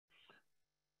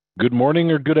Good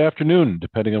morning or good afternoon,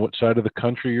 depending on what side of the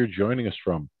country you're joining us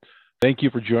from. Thank you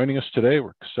for joining us today.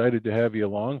 We're excited to have you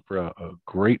along for a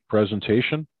great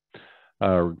presentation.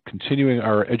 We're continuing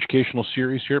our educational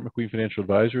series here at McQueen Financial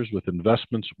Advisors with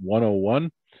Investments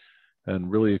 101,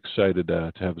 and really excited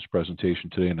to have this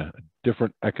presentation today in a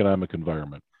different economic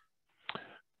environment.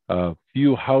 A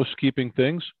few housekeeping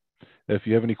things. If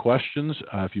you have any questions,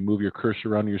 if you move your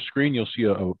cursor on your screen, you'll see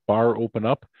a bar open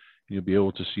up. You'll be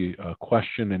able to see a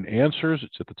question and answers.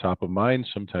 It's at the top of mine.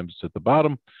 Sometimes it's at the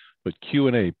bottom, but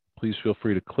Q&A, please feel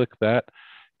free to click that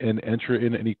and enter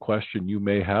in any question you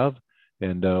may have.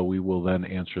 And we will then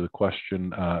answer the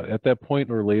question at that point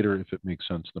or later if it makes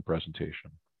sense in the presentation.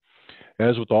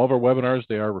 As with all of our webinars,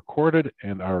 they are recorded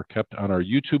and are kept on our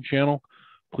YouTube channel.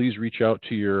 Please reach out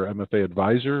to your MFA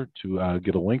advisor to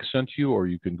get a link sent to you, or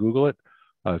you can Google it.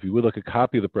 If you would like a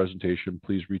copy of the presentation,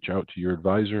 please reach out to your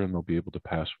advisor and they'll be able to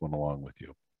pass one along with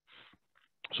you.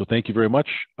 So thank you very much.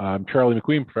 I'm Charlie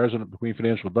McQueen, President of McQueen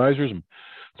Financial Advisors. I'm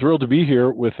thrilled to be here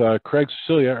with Craig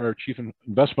Cecilia, our Chief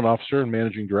Investment Officer and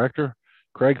Managing Director.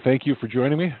 Craig, thank you for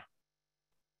joining me.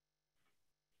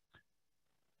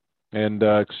 And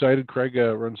excited, Craig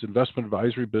runs investment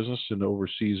advisory business and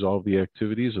oversees all of the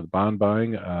activities of bond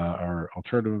buying, our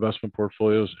alternative investment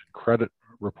portfolios, credit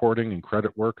reporting and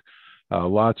credit work.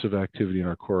 Lots of activity in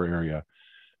our core area.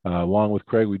 Along with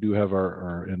Craig, we do have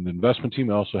in the investment team,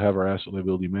 we also have our asset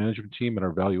liability management team and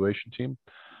our valuation team.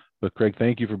 But Craig,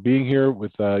 thank you for being here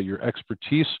with your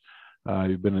expertise.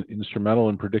 You've been instrumental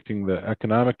in predicting the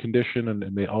economic condition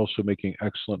and also making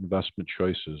excellent investment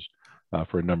choices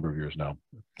for a number of years now.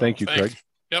 Thank you, Craig.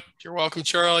 Yep, you're welcome,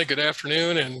 Charlie. Good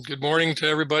afternoon and good morning to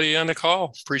everybody on the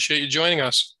call. Appreciate you joining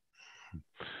us.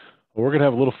 Well, we're going to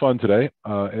have a little fun today.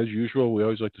 As usual, we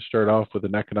always like to start off with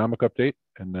an economic update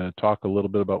and talk a little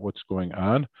bit about what's going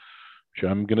on, which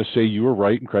I'm going to say you were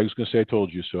right, and Craig's going to say I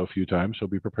told you so a few times, so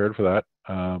be prepared for that.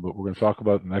 But we're going to talk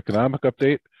about an economic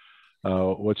update,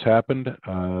 what's happened.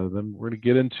 Then we're going to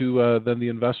get into then the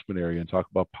investment area and talk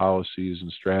about policies and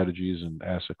strategies and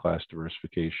asset class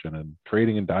diversification and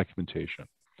trading and documentation.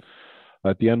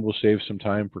 At the end, we'll save some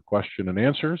time for question and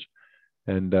answers.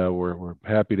 And we're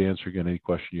happy to answer again any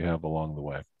question you have along the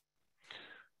way.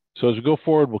 So as we go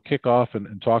forward, we'll kick off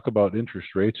and talk about interest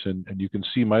rates. And you can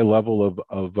see my level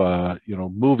of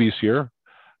movies here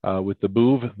with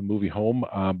the movie Home.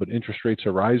 But interest rates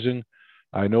are rising.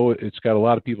 I know it's got a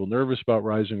lot of people nervous about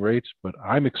rising rates, but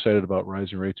I'm excited about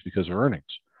rising rates because of earnings.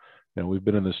 And we've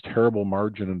been in this terrible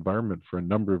margin environment for a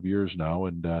number of years now.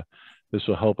 And this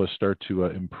will help us start to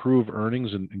improve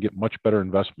earnings and get much better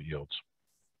investment yields.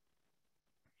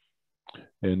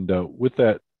 And with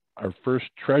that, our first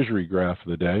Treasury graph of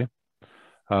the day,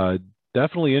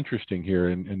 definitely interesting here.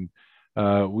 And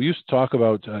we used to talk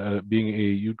about being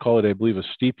you'd call it, I believe, a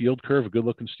steep yield curve, a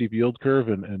good-looking steep yield curve.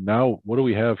 And now what do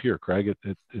we have here, Craig?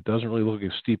 It doesn't really look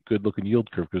like a steep, good-looking yield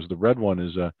curve because the red one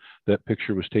is that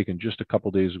picture was taken just a couple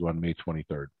days ago on May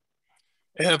 23rd.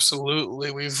 Absolutely.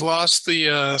 We've lost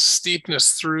the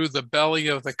steepness through the belly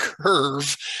of the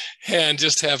curve and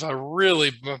just have a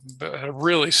really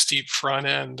steep front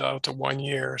end out to 1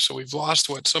 year. So we've lost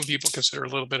what some people consider a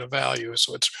little bit of value.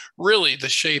 So it's really, the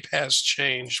shape has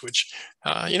changed, which,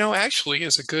 actually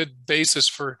is a good basis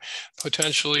for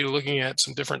potentially looking at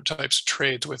some different types of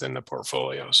trades within the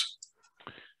portfolios.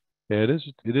 Yeah,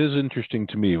 it is interesting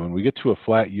to me when we get to a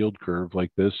flat yield curve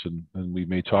like this, and we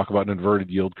may talk about an inverted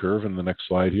yield curve in the next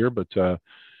slide here, but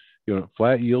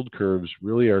flat yield curves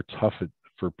really are tough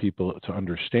for people to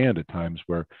understand at times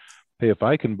where, hey, if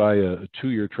I can buy a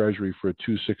 2-year treasury for a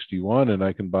 261 and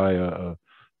I can buy a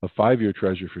 5-year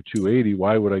treasury for 280,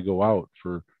 why would I go out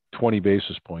for 20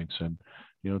 basis points? And,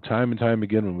 time and time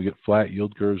again, when we get flat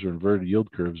yield curves or inverted yield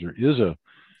curves, there is a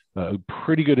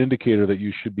pretty good indicator that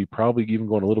you should be probably even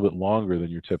going a little bit longer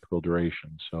than your typical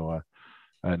duration. So,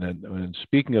 and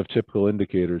speaking of typical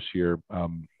indicators here,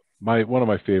 one of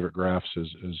my favorite graphs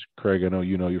is Craig, I know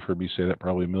you've heard me say that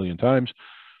probably a million times,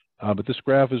 but this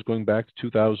graph is going back to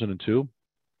 2002.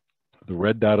 The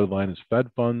red dotted line is Fed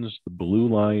funds, the blue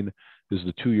line is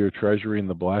the 2-year treasury, and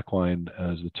the black line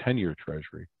is the 10-year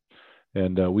treasury.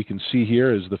 And we can see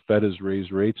here as the Fed has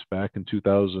raised rates back in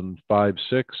 2005,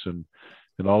 6,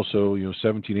 and also,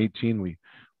 17, 18, we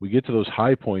get to those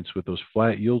high points with those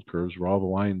flat yield curves where all the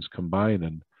lines combine,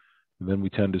 and then we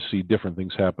tend to see different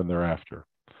things happen thereafter.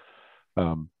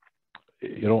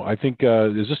 I think,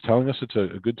 is this telling us it's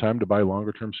a good time to buy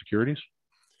longer term securities?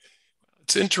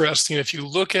 It's interesting. If you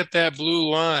look at that blue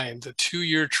line, the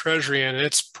 2-year treasury and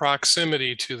its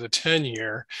proximity to the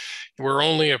 10-year, we're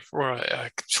only at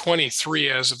 23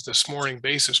 as of this morning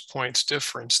basis points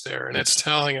difference there. And it's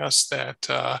telling us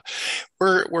that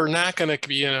we're not going to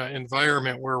be in an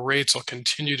environment where rates will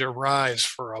continue to rise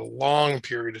for a long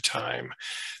period of time.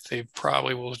 They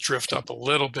probably will drift up a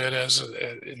little bit as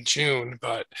in June,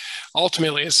 but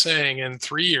ultimately it's saying in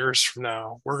 3 years from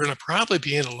now, we're going to probably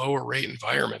be in a lower rate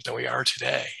environment than we are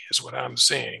today, is what I'm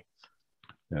seeing.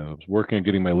 Yeah, I was working on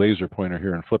getting my laser pointer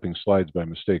here and flipping slides by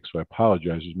mistake, so I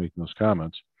apologize for making those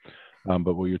comments.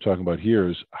 But what you're talking about here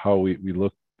is how we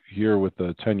look here with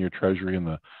the 10-year Treasury and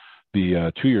the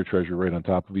 2-year Treasury right on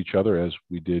top of each other, as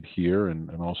we did here and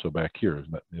also back here. Is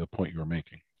that the point you were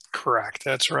making? Correct.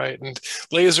 That's right. And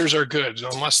lasers are good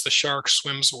unless the shark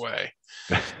swims away.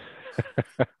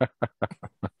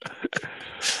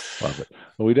 Love it.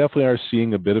 Well, we definitely are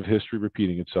seeing a bit of history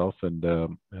repeating itself, and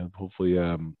hopefully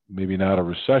maybe not a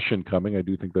recession coming. I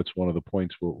do think that's one of the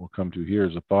points we'll come to here,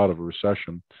 is a thought of a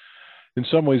recession. In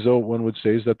some ways, though, one would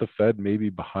say is that the Fed may be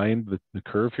behind the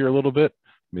curve here a little bit.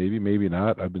 Maybe, maybe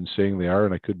not. I've been saying they are,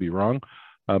 and I could be wrong.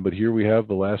 But here we have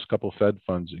the last couple Fed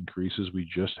funds increases. We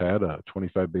just had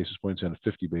 25 basis points and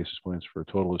 50 basis points for a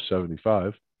total of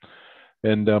 75.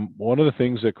 And one of the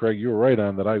things that, Craig, you were right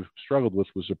on that I've struggled with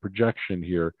was a projection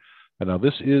here. And now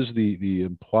this is the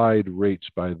implied rates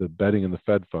by the betting in the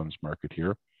Fed funds market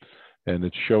here. And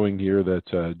it's showing here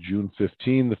that June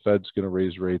 15, the Fed's going to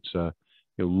raise rates,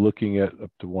 looking at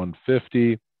up to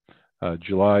 150,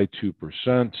 July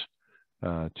 2%,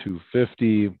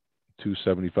 250,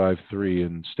 275, 3,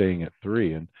 and staying at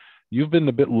 3. And you've been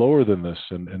a bit lower than this.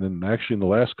 And then actually in the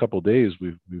last couple of days,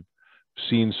 we've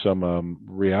seen some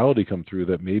reality come through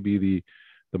that maybe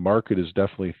the market is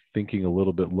definitely thinking a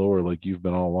little bit lower, like you've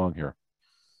been all along here.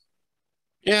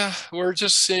 Yeah, we're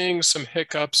just seeing some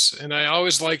hiccups, and I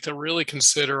always like to really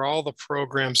consider all the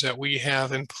programs that we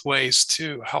have in place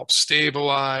to help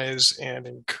stabilize and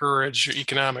encourage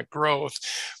economic growth.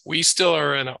 We still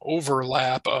are in an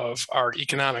overlap of our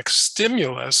economic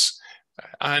stimulus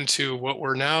onto what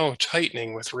we're now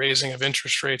tightening with raising of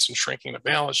interest rates and shrinking the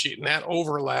balance sheet. And that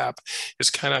overlap is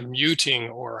kind of muting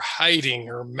or hiding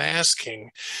or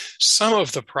masking some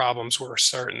of the problems we're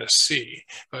starting to see.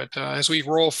 But as we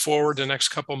roll forward the next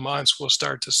couple of months, we'll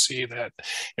start to see that,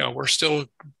 we're still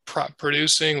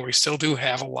producing. We still do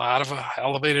have a lot of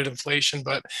elevated inflation,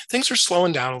 but things are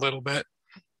slowing down a little bit.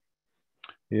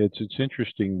 Yeah, it's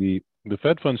interesting. The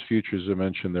Fed funds futures I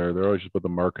mentioned they're always just about the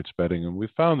market's betting, and we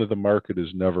found that the market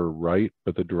is never right,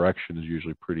 but the direction is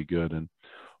usually pretty good. And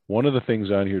one of the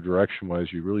things on here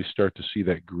direction-wise, you really start to see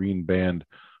that green band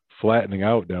flattening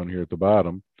out down here at the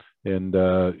bottom. And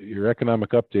your economic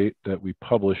update that we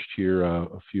published here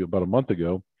about a month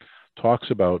ago talks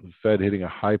about the Fed hitting a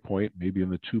high point, maybe in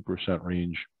the 2%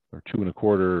 range or 2.25,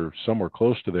 or somewhere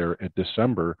close to there at the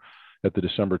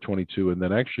December 22, and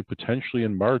then actually potentially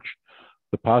in March,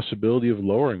 the possibility of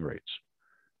lowering rates.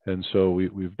 And so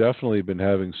we've definitely been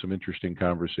having some interesting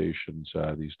conversations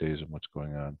these days on what's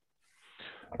going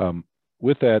on.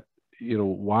 With that,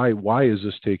 why is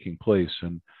this taking place?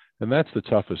 And that's the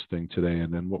toughest thing today.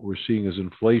 And then what we're seeing is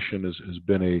inflation has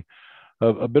been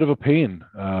a bit of a pain.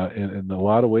 In a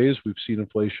lot of ways, we've seen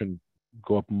inflation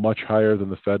go up much higher than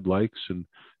the Fed likes and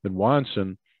wants.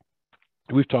 And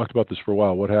we've talked about this for a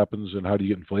while. What happens and how do you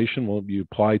get inflation? Well, you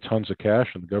apply tons of cash,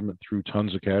 and the government threw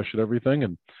tons of cash at everything,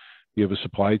 and you have a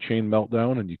supply chain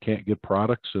meltdown, and you can't get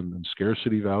products and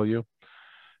scarcity value.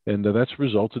 And that's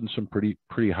resulted in some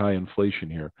pretty high inflation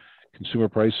here. Consumer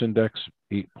price index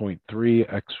 8.3,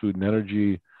 ex food and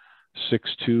energy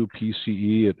 6.2,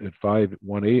 PCE at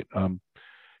 5.18.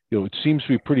 It seems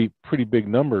to be pretty big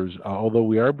numbers, although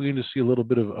we are beginning to see a little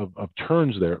bit of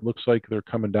turns there. It looks like they're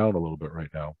coming down a little bit right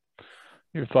now.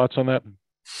 Your thoughts on that?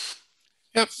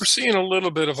 Yep, we're seeing a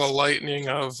little bit of a lightening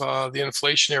of the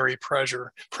inflationary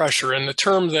pressure. And the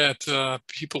term that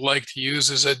people like to use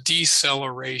is a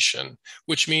deceleration,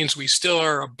 which means we still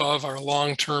are above our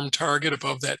long-term target,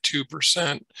 above that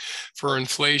 2% for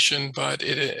inflation, but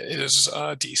it is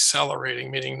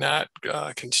decelerating, meaning not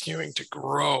continuing to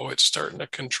grow. It's starting to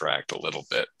contract a little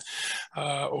bit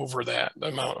over that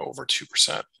amount, over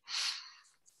 2%.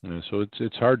 So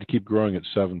it's hard to keep growing at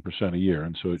 7% a year,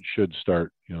 and so it should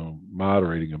start,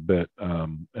 moderating a bit.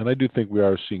 And I do think we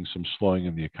are seeing some slowing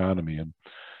in the economy, and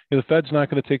the Fed's not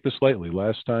going to take this lightly.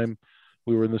 Last time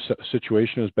we were in this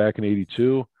situation, it was back in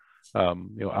 '82.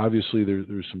 Obviously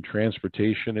there's some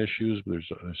transportation issues, but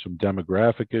there's some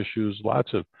demographic issues,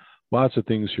 lots of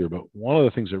things here. But one of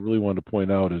the things I really wanted to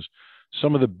point out is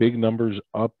some of the big numbers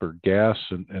up are gas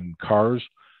and cars.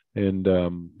 And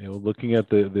looking at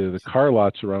the car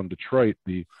lots around Detroit,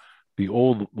 the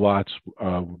old lots,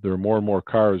 there are more and more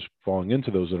cars falling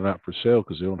into those that are not for sale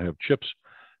because they don't have chips.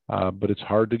 But it's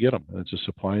hard to get them. And it's a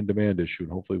supply and demand issue,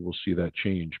 and hopefully we'll see that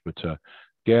change. But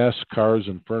gas, cars,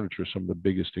 and furniture, some of the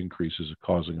biggest increases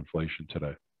causing inflation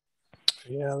today.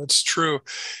 Yeah, that's true.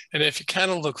 And if you kind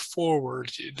of look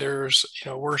forward, there's,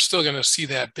 we're still going to see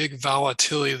that big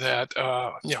volatility that,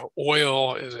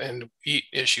 oil and wheat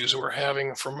issues that we're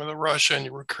having from the Russia and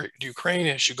Ukraine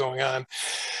issue going on.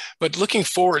 But looking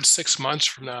forward 6 months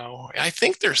from now, I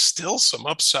think there's still some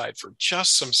upside for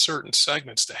just some certain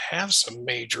segments to have some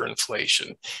major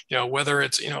inflation. Whether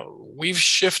it's, we've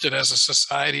shifted as a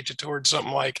society towards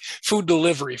something like food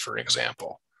delivery, for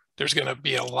example. There's going to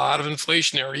be a lot of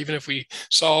inflation there, even if we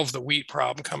solve the wheat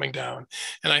problem coming down.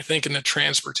 And I think in the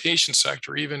transportation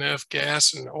sector, even if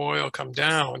gas and oil come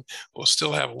down, we'll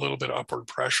still have a little bit of upward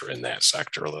pressure in that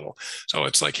sector a little. So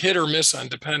it's like hit or miss on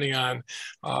depending on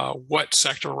what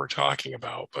sector we're talking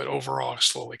about, but overall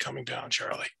slowly coming down,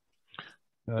 Charlie.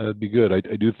 That'd be good. I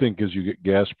do think as you get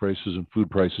gas prices and food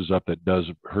prices up, that does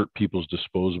hurt people's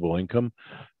disposable income,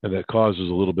 and that causes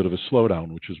a little bit of a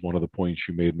slowdown, which is one of the points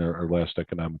you made in our last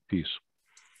economic piece.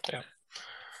 Yeah.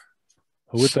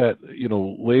 With that,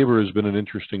 labor has been an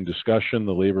interesting discussion.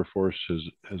 The labor force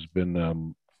has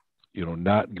been,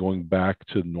 not going back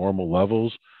to normal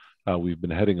levels. We've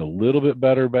been heading a little bit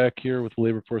better back here with the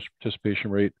labor force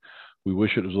participation rate. We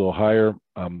wish it was a little higher.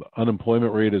 The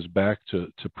unemployment rate is back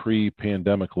to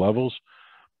pre-pandemic levels.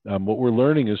 What we're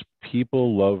learning is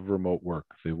people love remote work.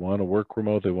 They want to work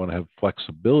remote. They want to have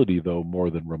flexibility, though, more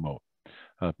than remote.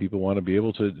 People want to be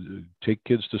able to take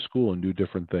kids to school and do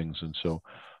different things. And so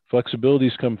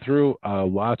flexibilities come through.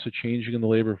 Lots of changing in the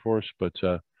labor force, but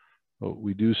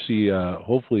we do see,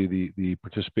 hopefully, the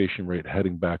participation rate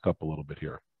heading back up a little bit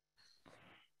here.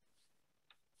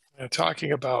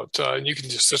 Talking about, you can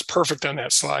just perfect on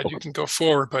that slide. You can go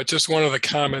forward, but just one of the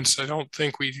comments, I don't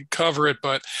think we cover it,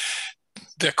 but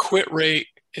the quit rate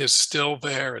is still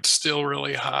there. It's still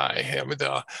really high. I mean,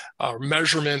 the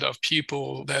measurement of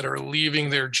people that are leaving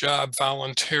their job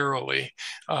voluntarily,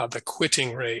 the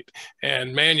quitting rate,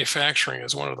 and manufacturing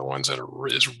is one of the ones that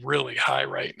is really high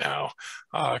right now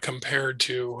compared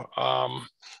to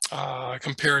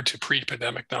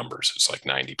pre-pandemic numbers. It's like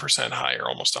 90% higher,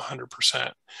 almost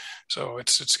 100%. So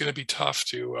it's going to be tough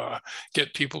to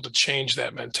get people to change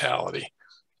that mentality.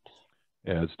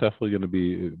 Yeah, it's definitely going to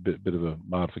be a bit of a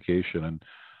modification.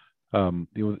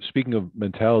 And speaking of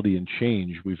mentality and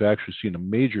change, we've actually seen a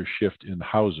major shift in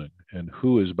housing and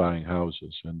who is buying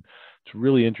houses. And it's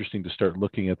really interesting to start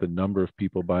looking at the number of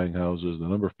people buying houses, the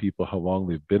number of people, how long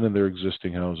they've been in their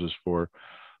existing houses for.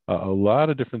 A lot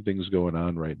of different things going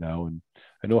on right now. And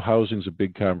I know housing is a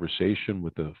big conversation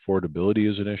with the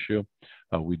affordability as an issue.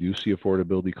 We do see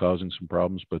affordability causing some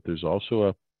problems, but there's also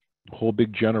a whole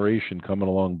big generation coming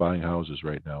along buying houses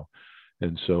right now.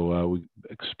 And so we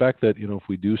expect that, if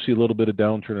we do see a little bit of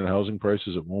downturn in housing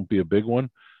prices, it won't be a big one.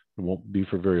 It won't be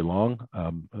for very long.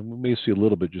 And we may see a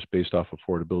little bit just based off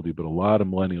affordability, but a lot of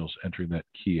millennials entering that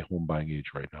key home buying age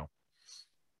right now.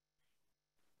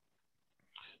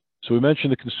 So we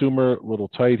mentioned the consumer a little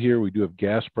tight here. We do have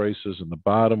gas prices in the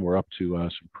bottom. We're up to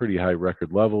some pretty high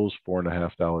record levels,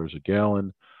 $4.50 a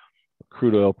gallon.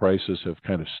 Crude oil prices have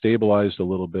kind of stabilized a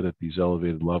little bit at these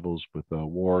elevated levels with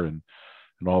war and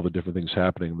all the different things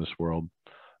happening in this world.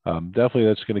 Definitely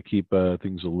that's going to keep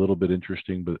things a little bit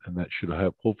interesting, and that should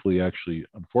have hopefully actually,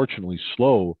 unfortunately,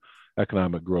 slow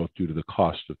economic growth due to the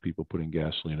cost of people putting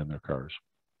gasoline in their cars.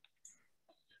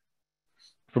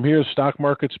 From here, the stock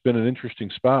market's been an interesting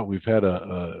spot. We've had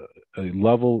a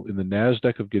level in the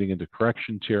NASDAQ of getting into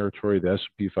correction territory. The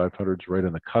S&P 500 is right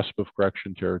on the cusp of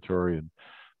correction territory,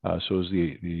 and so is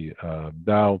the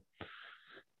Dow.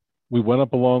 We went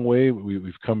up a long way.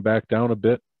 We've come back down a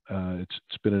bit.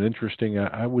 It's been an interesting,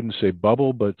 I wouldn't say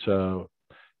bubble, but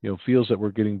feels that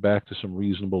we're getting back to some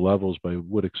reasonable levels, but I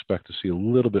would expect to see a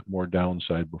little bit more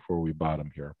downside before we bottom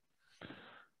here.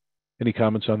 Any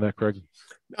comments on that, Craig?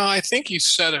 No, I think you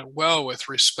said it well with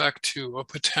respect to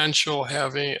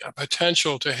having a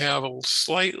potential to have a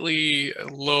slightly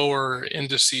lower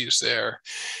indices there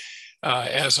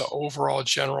as an overall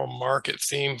general market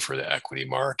theme for the equity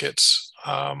markets.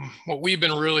 What we've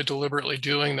been really deliberately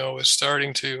doing, though, is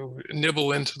starting to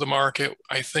nibble into the market.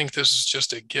 I think this is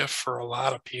just a gift for a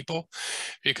lot of people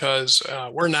because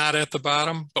we're not at the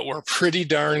bottom, but we're pretty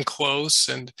darn close.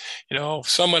 And,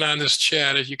 someone on this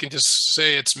chat, if you can just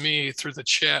say it's me through the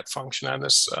chat function on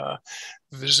this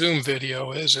the Zoom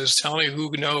video is tell me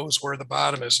who knows where the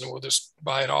bottom is, and we'll just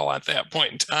buy it all at that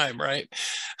point in time, right?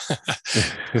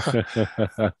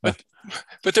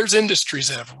 But there's industries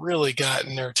that have really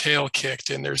gotten their tail kicked,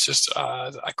 and there's just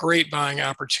a great buying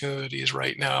opportunities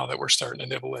right now that we're starting to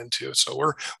nibble into. So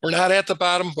we're not at the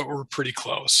bottom, but we're pretty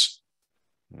close.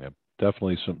 Yep.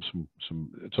 definitely some.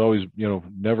 It's always,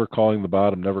 never calling the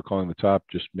bottom, never calling the top.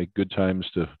 Just make good times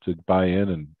to buy in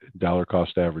and dollar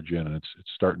cost average in, and it's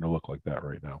starting to look like that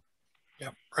right now.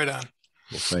 Yeah, right on.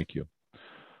 Well, thank you.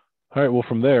 All right. Well,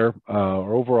 from there,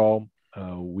 overall,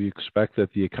 we expect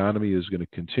that the economy is going to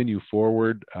continue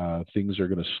forward. Things are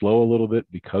going to slow a little bit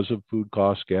because of food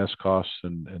costs, gas costs,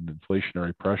 and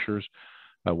inflationary pressures.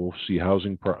 We'll see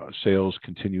housing sales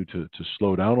continue to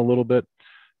slow down a little bit,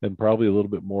 and probably a little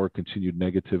bit more continued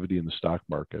negativity in the stock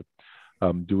market.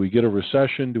 Do we get a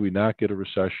recession? Do we not get a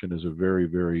recession? Is a very,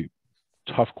 very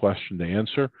tough question to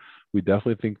answer. We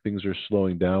definitely think things are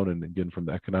slowing down. And again, from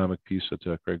the economic piece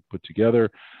that Craig put together,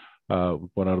 we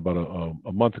went out about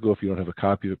a month ago. If you don't have a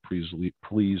copy of it,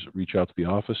 please reach out to the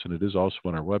office, and it is also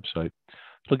on our website.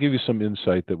 It'll give you some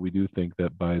insight that we do think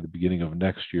that by the beginning of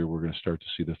next year, we're going to start to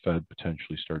see the Fed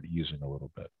potentially start easing a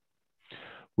little bit.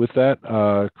 With that,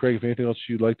 Craig, if anything else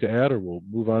you'd like to add, or we'll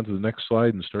move on to the next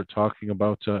slide and start talking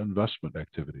about investment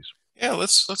activities. Yeah,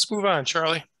 let's move on,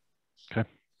 Charlie. Okay.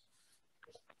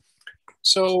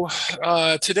 So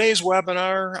today's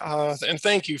webinar, and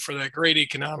thank you for that great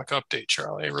economic update,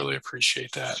 Charlie. I really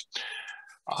appreciate that.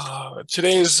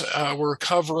 We're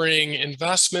covering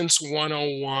Investments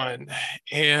 101,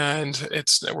 and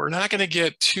we're not going to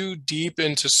get too deep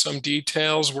into some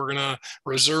details. We're going to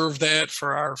reserve that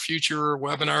for our future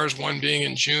webinars, one being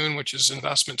in June, which is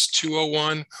Investments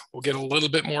 201. We'll get a little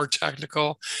bit more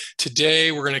technical.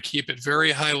 Today, we're going to keep it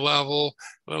very high level,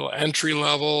 a little entry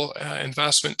level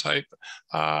investment type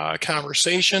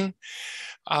conversation.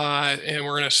 And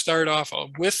we're going to start off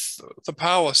with the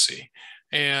policy.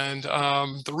 And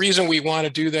the reason we want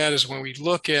to do that is when we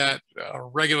look at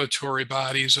regulatory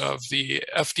bodies of the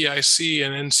FDIC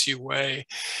and NCUA,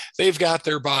 they've got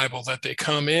their Bible that they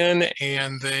come in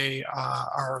and they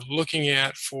are looking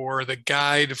at for the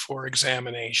guide for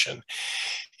examination.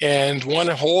 And one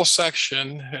whole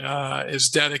section is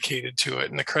dedicated to it.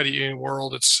 In the credit union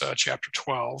world, it's chapter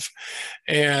 12.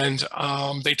 And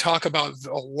they talk about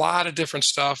a lot of different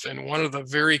stuff. And one of the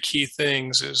very key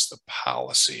things is the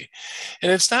policy.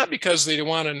 And it's not because they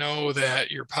want to know that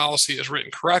your policy is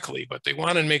written correctly, but they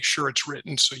want to make sure it's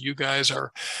written so you guys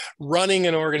are running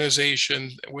an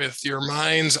organization with your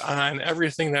minds on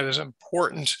everything that is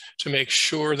important to make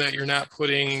sure that you're not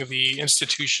putting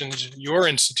your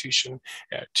institution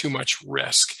at too much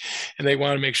risk. And they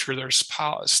want to make sure there's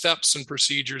steps and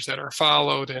procedures that are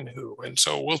followed and who. And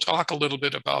so we'll talk a little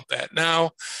bit about that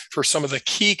now for some of the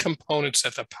key components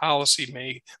that the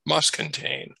policy must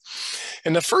contain.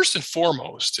 And the first and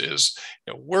foremost is,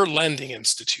 we're lending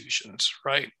institutions,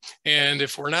 right? And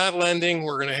if we're not lending,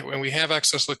 when we have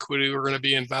excess liquidity, we're going to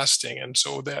be investing. And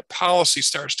so that policy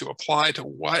starts to apply to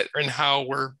what and how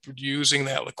we're using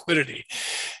that liquidity.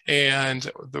 And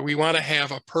we want to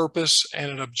have a purpose and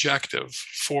an objective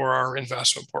for our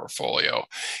investment portfolio.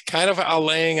 Kind of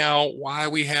laying out why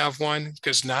we have one,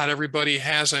 because not everybody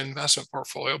has an investment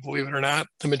portfolio, believe it or not.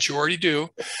 The majority do.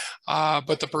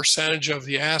 But the percentage of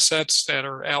the assets that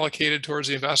are allocated towards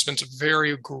the investments vary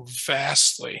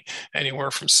vastly, anywhere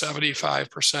from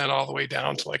 75% all the way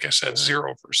down to, like I said,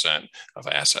 0% of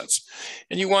assets.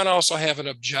 And you want to also have an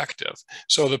objective.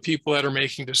 So the people that are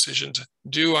making decisions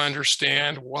do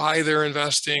understand why they're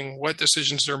investing, what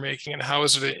decisions they're making, and how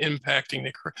is it impacting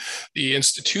the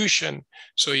institution,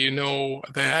 so you know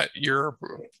that you're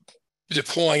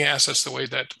deploying assets the way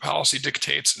that the policy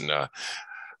dictates and the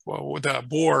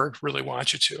board really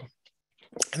wants you to.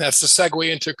 And that's the segue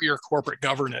into your corporate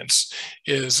governance.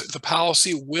 Is the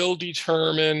policy will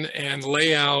determine and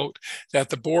lay out that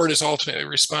the board is ultimately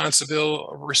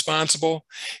responsible.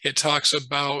 It talks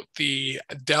about the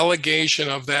delegation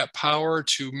of that power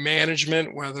to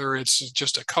management, whether it's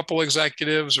just a couple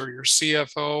executives or your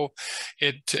CFO.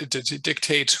 It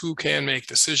dictates who can make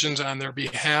decisions on their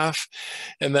behalf.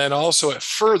 And then also it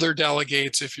further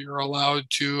delegates if you're allowed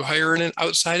to hire an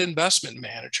outside investment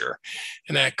manager.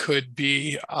 And that could be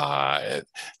to an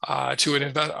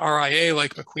RIA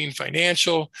like McQueen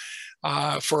Financial.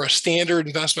 For a standard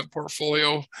investment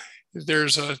portfolio,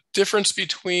 there's a difference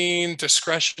between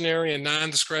discretionary and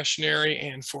non-discretionary,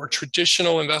 and for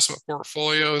traditional investment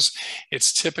portfolios,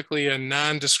 it's typically a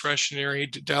non-discretionary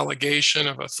delegation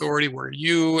of authority where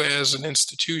you as an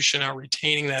institution are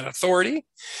retaining that authority,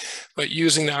 but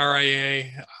using the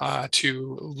RIA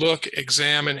to look,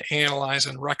 examine, analyze,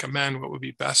 and recommend what would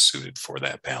be best suited for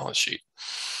that balance sheet.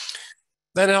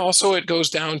 Then also it goes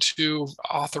down to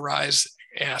authorized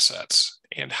assets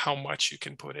and how much you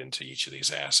can put into each of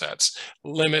these assets.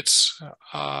 Limits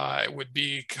would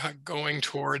be going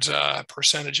towards a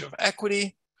percentage of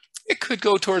equity It could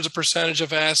go towards a percentage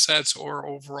of assets or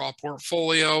overall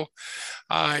portfolio.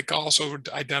 It also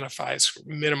identifies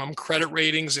minimum credit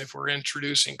ratings if we're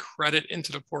introducing credit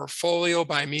into the portfolio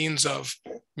by means of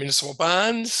municipal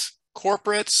bonds,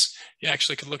 corporates. You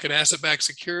actually could look at asset-backed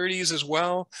securities as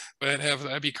well, but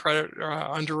that'd be credit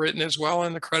underwritten as well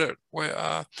in the credit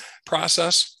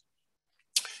process.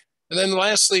 And then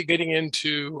lastly, getting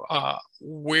into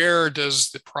where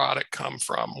does the product come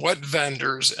from? What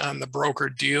vendors on the broker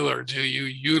dealer do you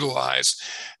utilize?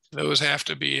 Those have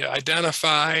to be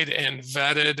identified and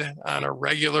vetted on a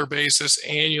regular basis,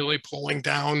 annually pulling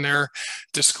down their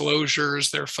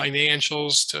disclosures, their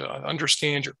financials to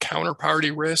understand your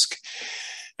counterparty risk.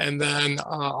 And then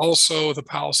also the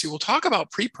policy will talk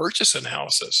about pre-purchase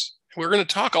analysis. We're going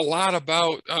to talk a lot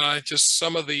about just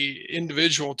some of the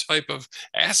individual type of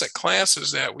asset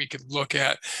classes that we could look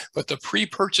at, but the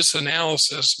pre-purchase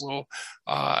analysis will,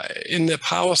 in the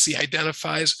policy,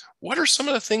 identifies what are some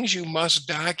of the things you must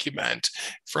document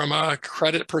from a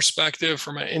credit perspective,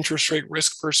 from an interest rate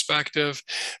risk perspective,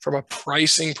 from a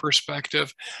pricing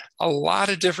perspective, a lot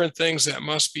of different things that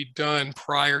must be done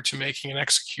prior to making an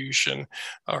execution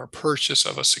or purchase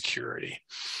of a security.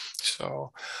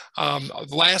 So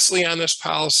lastly on this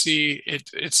policy,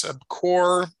 it's a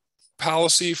core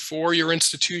policy for your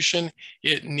institution.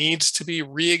 It needs to be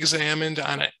re-examined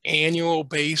on an annual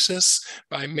basis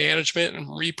by management and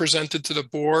represented to the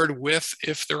board with,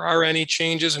 if there are any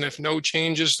changes, and if no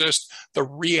changes, just the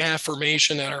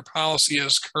reaffirmation that our policy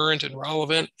is current and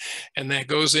relevant, and that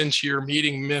goes into your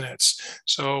meeting minutes.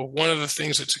 So one of the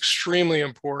things that's extremely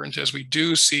important as we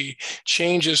do see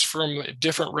changes from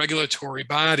different regulatory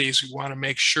bodies, we want to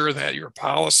make sure that your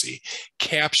policy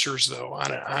captures those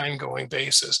on an ongoing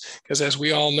basis. Because as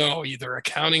we all know, either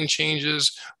accounting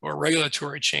changes or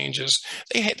regulatory changes,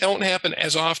 they don't happen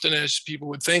as often as people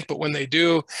would think, but when they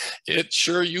do,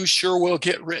 you sure will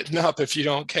get written up if you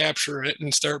don't capture it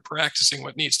and start practicing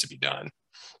what needs to be done.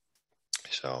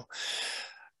 So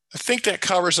I think that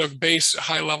covers a base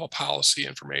high-level policy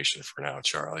information for now,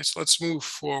 Charlie. So let's move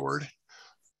forward.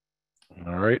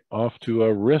 All right, off to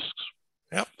risks.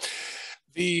 Yep.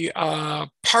 The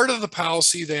part of the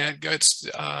policy that gets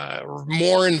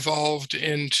more involved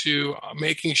into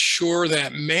making sure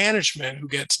that management, who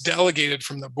gets delegated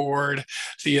from the board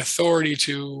the authority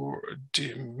to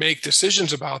make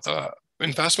decisions about the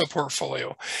investment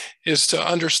portfolio, is to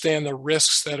understand the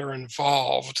risks that are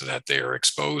involved, that they are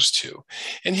exposed to.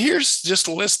 And here's just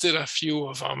listed a few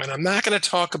of them, and I'm not going to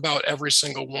talk about every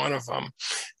single one of them.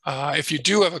 If you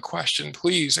do have a question,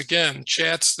 please, again,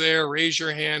 chat's there, raise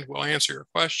your hand, we'll answer your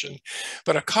question.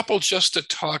 But a couple just to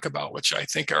talk about, which I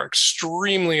think are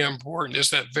extremely important,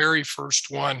 is that very first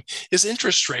one is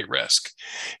interest rate risk.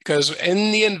 Because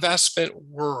in the investment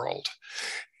world,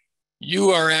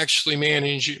 you are actually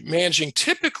managing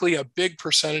typically a big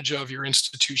percentage of your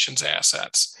institution's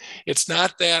assets. It's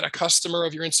not that a customer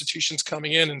of your institution's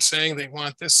coming in and saying they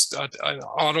want this an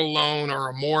auto loan or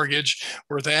a mortgage,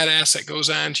 where that asset goes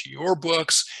on to your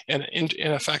books and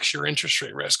affects your interest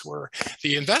rate risk. Where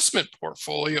the investment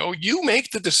portfolio, you make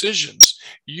the decisions.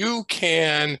 You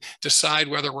can decide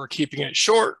whether we're keeping it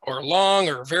short or long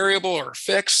or variable or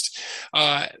fixed.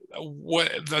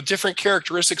 What the different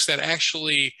characteristics that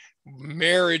actually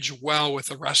marriage well with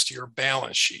the rest of your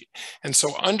balance sheet. And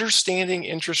so understanding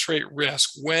interest rate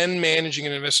risk when managing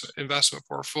an investment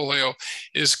portfolio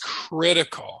is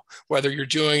critical, whether you're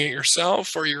doing it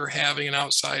yourself or you're having an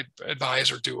outside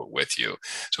advisor do it with you.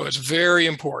 So it's very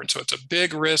important. So it's a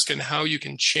big risk in how you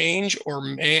can change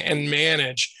and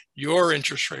manage your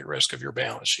interest rate risk of your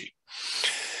balance sheet.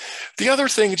 The other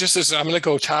thing just is, I'm going to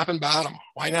go top and bottom.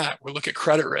 Why not? We'll look at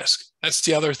credit risk. That's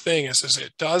the other thing is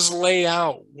it does lay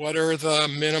out what are the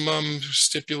minimum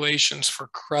stipulations for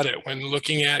credit when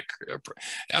looking at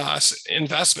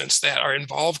investments that are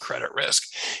involve credit risk.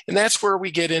 And that's where we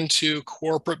get into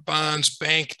corporate bonds,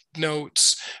 bank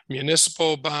notes,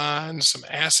 municipal bonds, some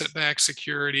asset-backed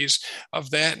securities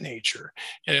of that nature.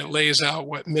 And it lays out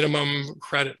what minimum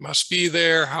credit must be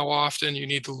there, how often you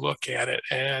need to look at it,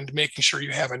 and making sure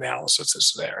you have analysis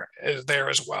is there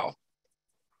as well.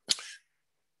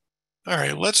 All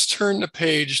right, let's turn the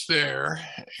page there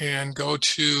and go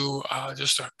to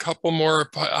just a couple more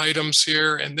items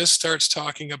here. And this starts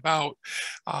talking about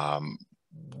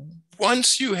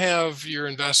once you have your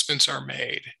investments are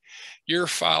made, you're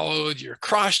followed, you're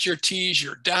crossed your T's,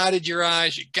 you're dotted your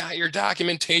I's, you got your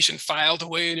documentation filed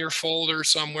away in your folder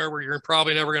somewhere where you're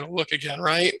probably never going to look again,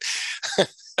 right?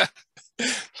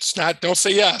 It's not, don't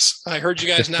say yes. I heard you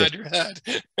guys nod your head.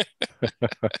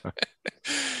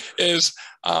 Is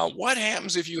What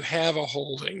happens if you have a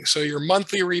holding? So your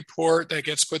monthly report that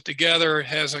gets put together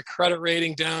has a credit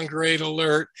rating downgrade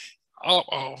alert.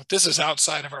 Oh, this is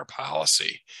outside of our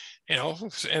policy.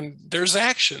 And there's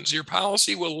actions. Your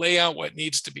policy will lay out what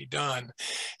needs to be done.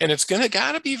 And it's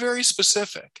got to be very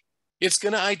specific. It's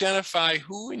going to identify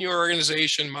who in your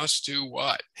organization must do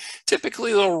what.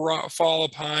 Typically, it'll fall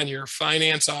upon your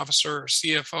finance officer or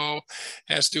CFO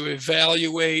has to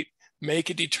evaluate,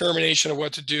 make a determination of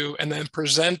what to do, and then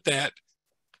present that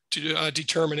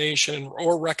determination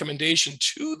or recommendation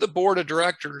to the board of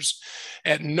directors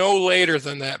at no later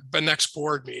than the next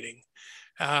board meeting.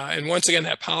 And once again,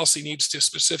 that policy needs to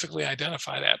specifically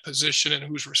identify that position and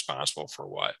who's responsible for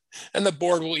what. And the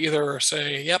board will either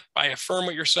say, yep, I affirm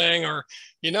what you're saying, or,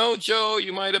 Joe,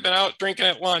 you might have been out drinking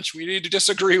at lunch. We need to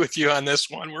disagree with you on this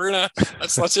one.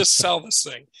 Let's just sell this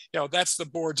thing. That's the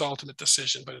board's ultimate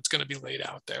decision, but it's going to be laid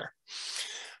out there.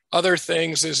 Other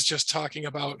things is just talking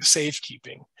about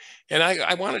safekeeping. And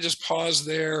I want to just pause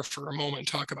there for a moment and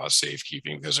talk about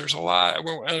safekeeping, because there's a lot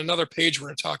on another page we're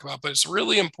going to talk about, but it's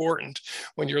really important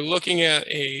when you're looking at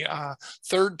a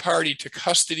third party to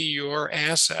custody your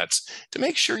assets to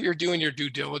make sure you're doing your due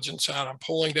diligence on them,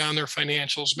 pulling down their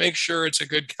financials, make sure it's a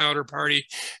good counterparty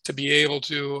to be able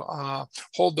to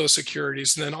hold those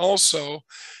securities. And then also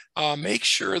make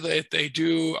sure that they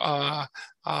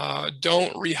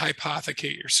don't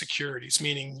rehypothecate your securities,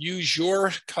 meaning use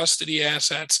your custody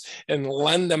assets and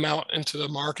lend them out into the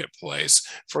marketplace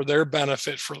for their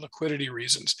benefit for liquidity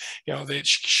reasons. They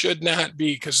should not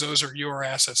be, because those are your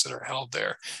assets that are held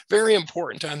there. Very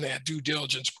important on that due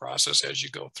diligence process as you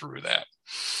go through that.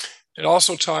 It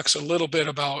also talks a little bit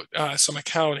about some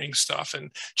accounting stuff.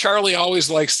 And Charlie always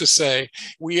likes to say,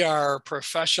 we are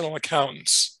professional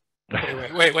accountants.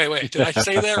 Wait. Did I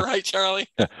say that right, Charlie?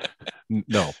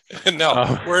 No.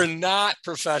 No, we're not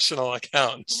professional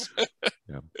accountants.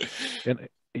 Yeah. And,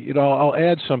 I'll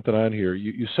add something on here.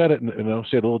 You said it, and I'll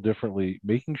say it a little differently,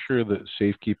 making sure that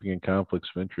safekeeping and conflicts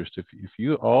of interest, if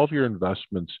all of your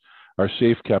investments are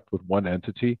safe kept with one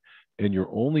entity and you're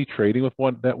only trading with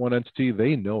that one entity,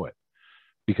 they know it,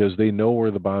 because they know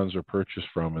where the bonds are purchased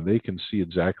from and they can see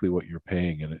exactly what you're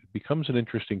paying. And it becomes an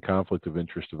interesting conflict of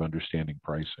interest of understanding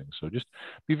pricing. So just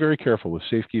be very careful with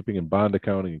safekeeping and bond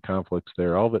accounting and conflicts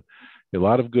there. All that, a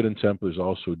lot of good intent, but there's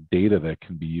also data that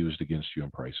can be used against you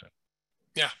in pricing.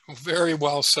 Yeah, very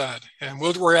well said. And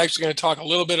we're actually going to talk a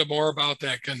little bit more about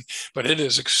that, but it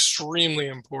is extremely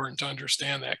important to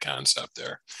understand that concept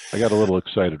there. I got a little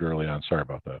excited early on. Sorry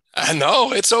about that.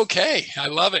 No, it's okay. I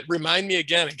love it. Remind me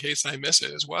again in case I miss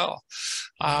it as well.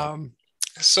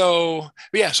 So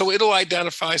it'll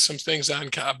identify some things on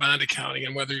bond accounting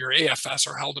and whether you're AFS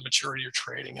or held to maturity or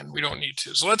trading, and we don't need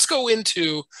to. So let's go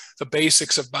into the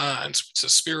basics of bonds. It's the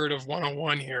spirit of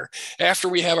 101 here. After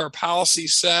we have our policy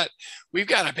set, we've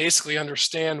got to basically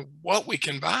understand what we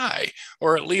can buy,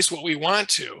 or at least what we want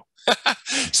to.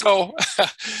 So,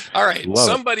 all right,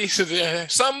 somebody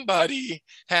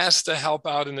has to help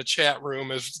out in the chat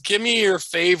room. Give me your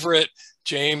favorite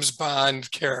James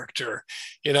Bond character.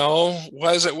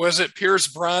 Was it Pierce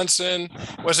Brosnan?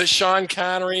 Was it Sean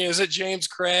Connery? Is it James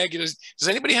Craig? Does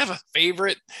anybody have a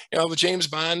favorite, James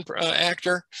Bond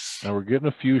actor? Now we're getting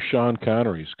a few Sean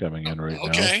Connerys coming in right now.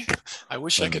 Okay, I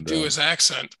wish I could do his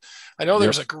accent. I know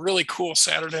there's a really cool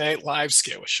Saturday Night Live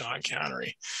skit with Sean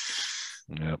Connery.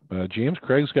 Yep. James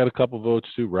Craig's got a couple votes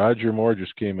too. Roger Moore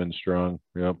just came in strong.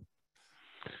 Yep.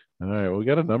 All right, well, we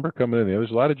got a number coming in.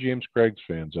 There's a lot of James Craig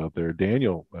fans out there.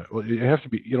 Daniel, you have to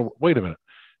be, wait a minute.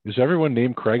 Is everyone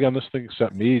named Craig on this thing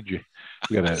except me?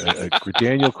 We got a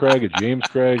Daniel Craig, a James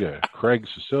Craig, a Craig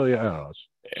Cecilia. I don't know.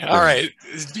 All right.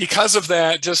 Because of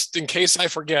that, just in case I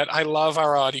forget, I love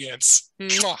our audience.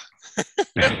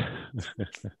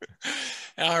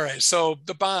 All right. So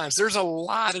the bonds, there's a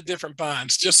lot of different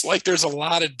bonds, just like there's a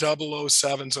lot of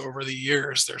 007s over the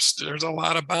years. There's a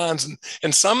lot of bonds,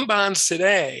 and some bonds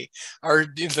today are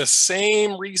the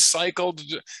same recycled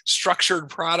structured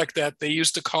product that they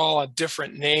used to call a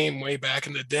different name way back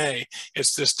in the day.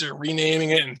 It's just they're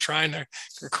renaming it and trying to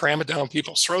cram it down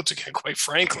people's throats again, quite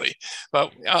frankly.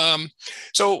 But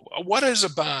so what is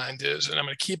a bond is, and I'm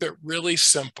going to keep it really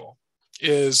simple,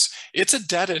 it's a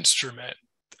debt instrument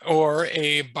or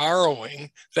a borrowing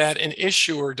that an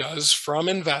issuer does from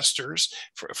investors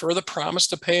for the promise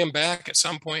to pay them back at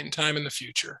some point in time in the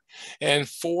future. And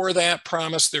for that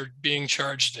promise, they're being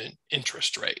charged an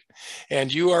interest rate.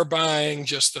 And you are buying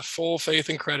just the full faith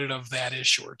and credit of that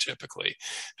issuer typically.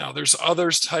 Now, there's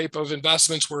others type of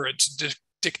investments where it's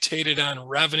dictated on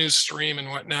revenue stream and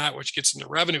whatnot, which gets into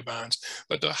revenue bonds.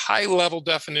 But the high level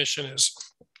definition is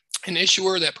an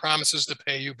issuer that promises to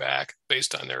pay you back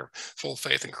based on their full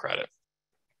faith and credit.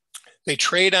 They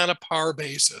trade on a par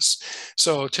basis.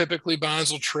 So typically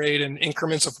bonds will trade in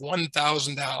increments of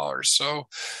 $1,000. So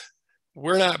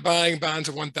we're not buying bonds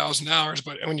of $1,000,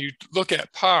 but when you look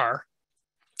at par,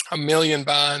 a million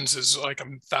bonds is like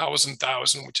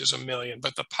 1,000, which is a million.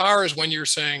 But the par is when you're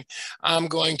saying, I'm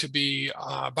going to be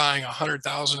buying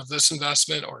 100,000 of this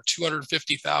investment or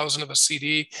 250,000 of a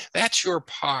CD. That's your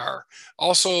par.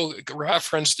 Also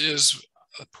referenced is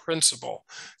a principal.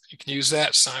 You can use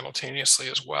that simultaneously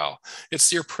as well.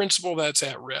 It's your principal that's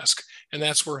at risk, and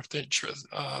that's where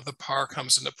the par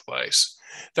comes into place.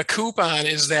 The coupon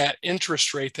is that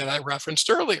interest rate that I referenced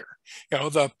earlier.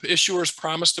 The issuers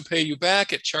promise to pay you back.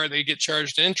 They get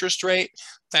charged an interest rate.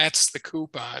 That's the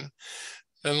coupon.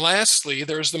 Then lastly,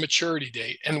 there's the maturity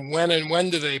date, and when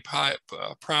do they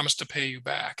promise to pay you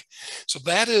back? So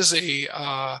that is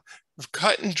a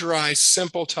cut and dry,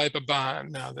 simple type of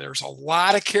bond. Now, there's a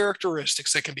lot of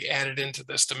characteristics that can be added into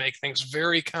this to make things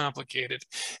very complicated.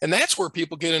 And that's where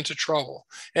people get into trouble.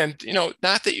 And,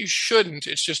 not that you shouldn't,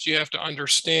 it's just you have to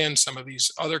understand some of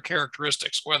these other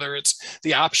characteristics, whether it's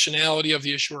the optionality of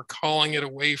the issuer calling it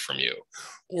away from you,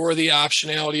 or the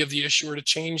optionality of the issuer to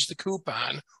change the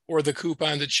coupon, or the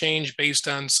coupon to change based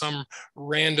on some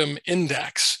random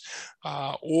index,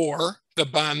 or the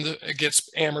bond gets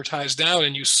amortized down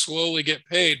and you slowly get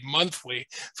paid monthly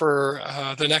for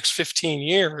the next 15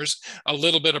 years, a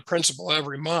little bit of principal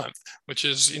every month, which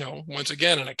is, once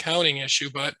again, an accounting issue,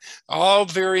 but all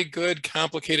very good,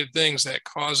 complicated things that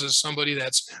causes somebody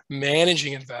that's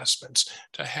managing investments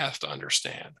to have to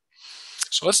understand.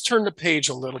 So let's turn the page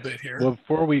a little bit here. Well,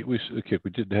 before we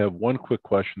did have one quick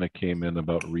question that came in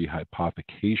about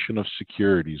rehypothecation of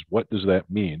securities. What does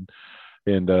that mean?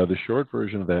 And the short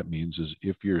version of that means is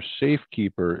if your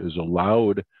safekeeper is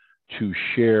allowed to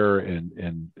share,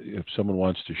 and if someone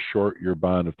wants to short your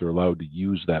bond, if they're allowed to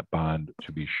use that bond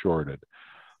to be shorted.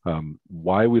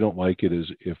 Why we don't like it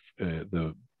is if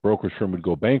the brokerage firm would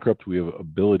go bankrupt, we have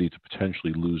ability to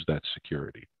potentially lose that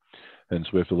security. And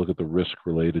so we have to look at the risk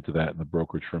related to that and the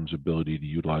brokerage firm's ability to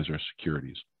utilize our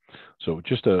securities. So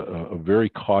just a very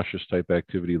cautious type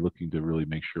activity, looking to really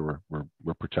make sure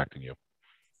we're protecting you.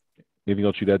 Anything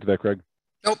else you'd add to that, Craig?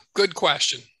 Nope. Good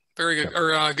question. Very good,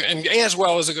 and as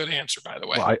well as a good answer, by the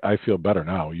way. Well, I feel better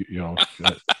now. You could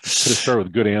have started with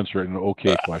a good answer and an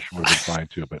okay question would have been fine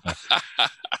too. But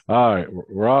all right,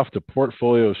 we're off to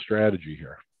portfolio strategy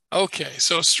here. Okay,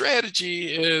 so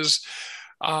strategy is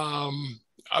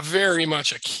very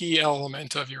much a key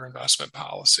element of your investment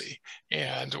policy,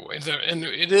 and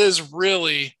it is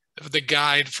really the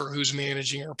guide for who's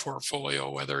managing your portfolio,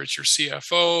 whether it's your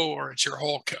CFO or it's your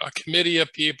whole committee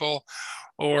of people,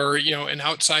 or an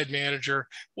outside manager.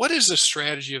 What is the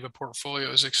strategy of the portfolio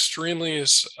is extremely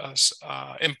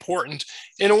important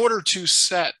in order to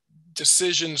set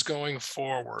decisions going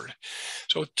forward.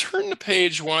 So turn to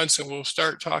page once and we'll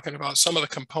start talking about some of the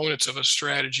components of a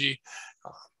strategy.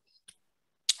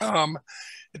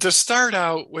 To start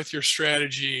out with your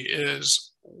strategy is,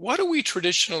 what do we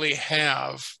traditionally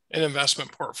have an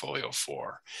investment portfolio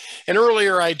for? And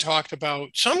earlier I talked about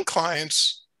some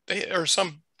clients,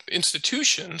 some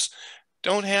institutions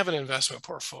don't have an investment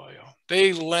portfolio.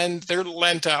 They're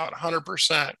lent out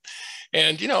 100%.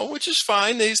 And, which is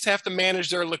fine. They just have to manage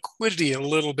their liquidity a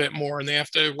little bit more, and they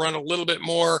have to run a little bit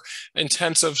more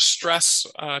intensive stress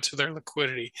to their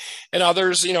liquidity. And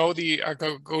others,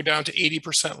 go down to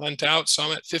 80% lent out,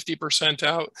 some at 50%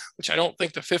 out, which I don't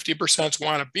think the 50%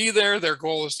 want to be there. Their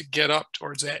goal is to get up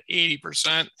towards that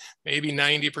 80%, maybe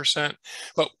 90%.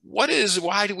 But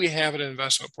why do we have an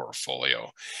investment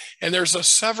portfolio? And there's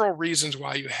several reasons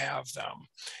why you have them.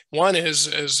 One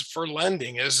is for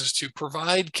lending, is to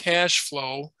provide cash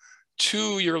flow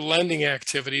to your lending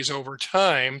activities over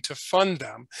time to fund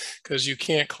them, because you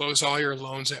can't close all your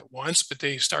loans at once, but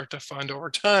they start to fund over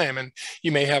time. And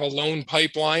you may have a loan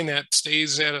pipeline that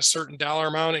stays at a certain dollar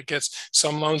amount.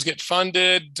 Some loans get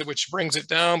funded, which brings it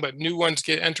down, but new ones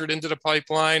get entered into the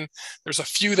pipeline. There's a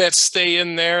few that stay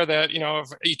in there that, are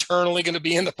eternally going to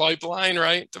be in the pipeline,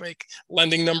 right? To make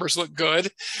lending numbers look good.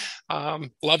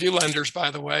 Love you lenders, by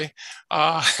the way.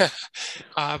 But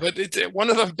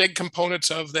one of the big components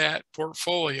of that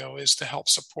portfolio is to help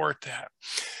support that.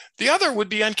 The other would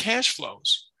be on cash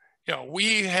flows.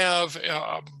 We have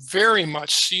very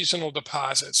much seasonal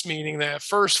deposits, meaning that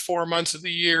first 4 months of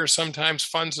the year sometimes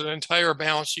funds an entire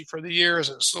balance sheet for the year as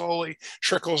it slowly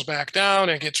trickles back down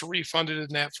and gets refunded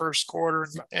in that first quarter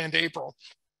and April.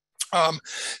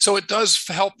 So it does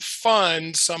help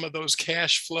fund some of those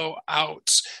cash flow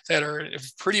outs that are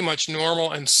pretty much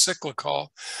normal and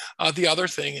cyclical. The other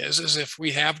thing is if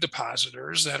we have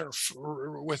depositors that are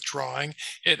withdrawing,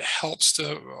 it helps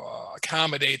to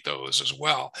accommodate those as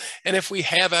well. And if we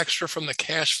have extra from the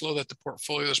cash flow that the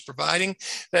portfolio is providing,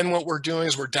 then what we're doing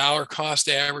is we're dollar cost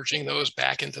averaging those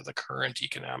back into the current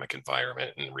economic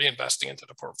environment and reinvesting into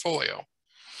the portfolio.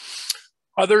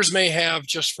 Others may have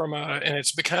just from and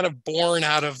it's been kind of born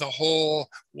out of the whole,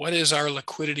 what is our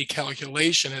liquidity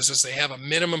calculation is they have a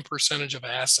minimum percentage of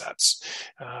assets.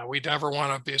 We never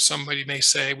want to be, somebody may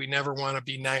say, we never want to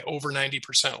be over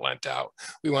 90% lent out.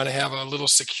 We want to have a little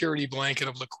security blanket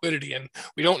of liquidity, and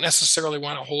we don't necessarily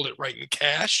want to hold it right in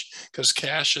cash, because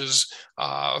cash is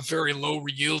a very low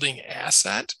yielding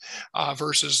asset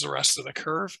versus the rest of the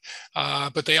curve.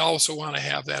 But they also want to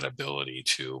have that ability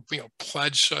to,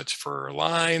 pledge such for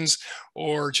lines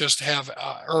or just have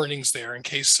earnings there in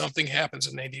case something happens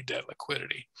and they need that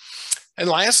liquidity. And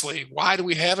lastly, why do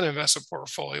we have an investment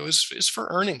portfolio is for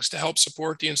earnings, to help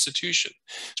support the institution,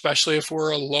 especially if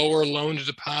we're a lower loan to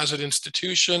deposit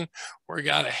institution. We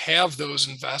got to have those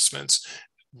investments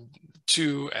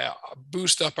to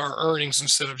boost up our earnings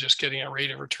instead of just getting a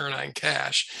rate of return on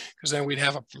cash, because then we'd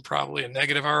have probably a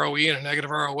negative ROE and a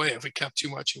negative ROA if we kept too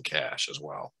much in cash as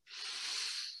well.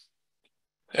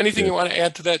 Anything you want to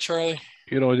add to that, Charlie?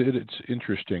 It's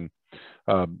interesting.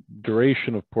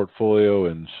 Duration of portfolio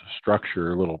and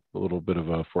structure, a little bit of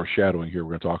a foreshadowing here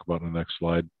we're going to talk about in the next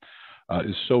slide,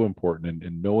 is so important.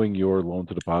 And knowing your loan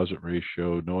to deposit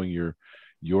ratio, knowing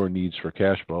your needs for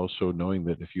cash, but also knowing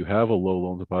that if you have a low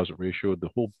loan deposit ratio, the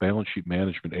whole balance sheet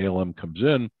management, ALM, comes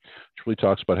in, which really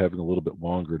talks about having a little bit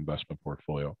longer investment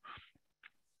portfolio.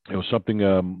 Something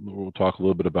we'll talk a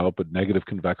little bit about, but negative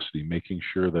convexity, making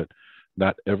sure that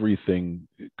not everything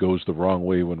goes the wrong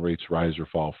way when rates rise or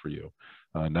fall for you.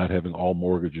 Not having all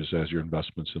mortgages as your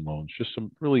investments and loans. Just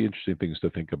some really interesting things to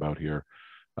think about here.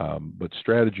 But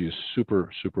strategy is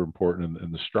super, super important,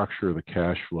 and the structure of the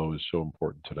cash flow is so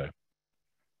important today.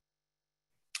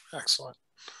 Excellent.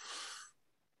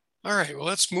 All right, well,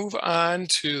 let's move on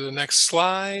to the next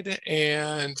slide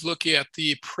and look at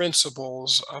the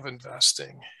principles of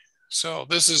investing. So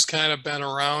this has kind of been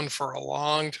around for a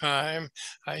long time.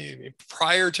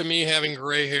 Prior to me having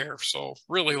gray hair, so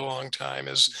really long time,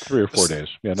 is 3 or 4 days.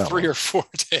 Yeah, not 3 or 4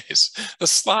 days. The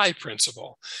SLY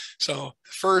principle. So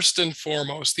first and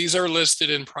foremost, these are listed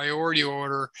in priority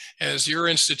order as your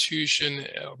institution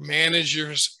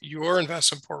manages your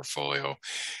investment portfolio.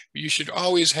 You should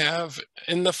always have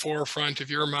in the forefront of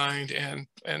your mind and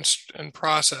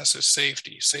process is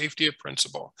safety of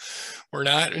principle. We're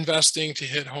not investing to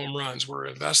hit home runs. We're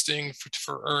investing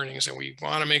for earnings, and we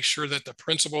want to make sure that the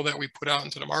principal that we put out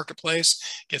into the marketplace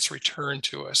gets returned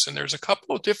to us. And there's a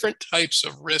couple of different types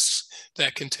of risks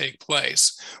that can take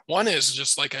place. One is,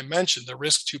 just like I mentioned, the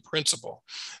risk to principal.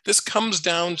 This comes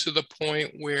down to the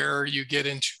point where you get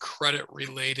into credit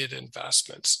related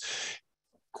investments,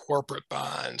 corporate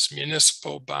bonds,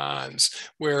 municipal bonds,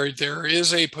 where there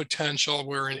is a potential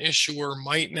where an issuer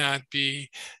might not be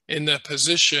in the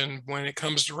position when it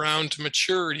comes around to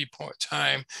maturity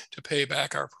time to pay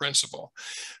back our principal.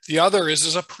 The other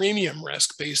is a premium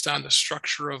risk based on the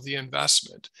structure of the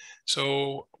investment.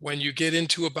 So when you get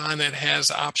into a bond that has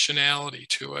optionality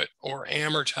to it or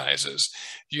amortizes,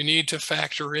 you need to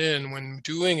factor in, when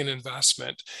doing an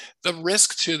investment, the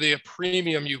risk to the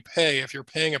premium you pay. If you're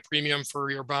paying a premium for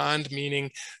your bond,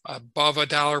 meaning above a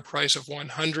dollar price of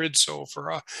 100, so for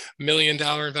 $1 million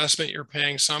investment, you're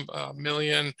paying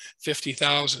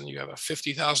 $1,050,000. You have a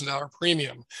 $50,000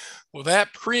 premium. Well,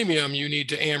 that premium you need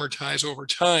to amortize over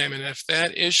time. And if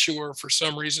that issuer for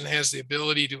some reason has the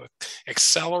ability to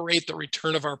accelerate the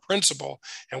return of our principal,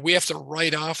 and we have to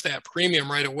write off that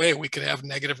premium right away, we could have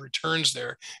negative returns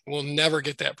there, and we'll never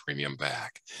get that premium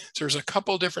back. So there's a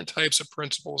couple different types of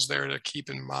principles there to keep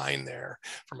in mind there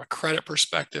from a credit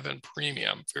perspective and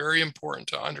premium. Very important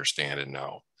to understand and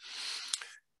know.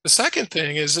 The second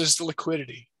thing is the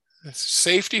liquidity.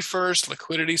 Safety first,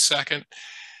 liquidity second.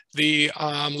 The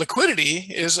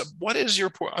liquidity is, what is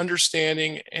your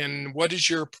understanding and what is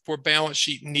your balance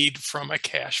sheet need from a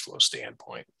cash flow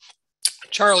standpoint?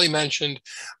 Charlie mentioned,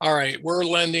 all right, we're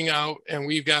lending out and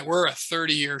we're a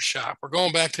 30-year shop. We're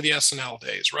going back to the S&L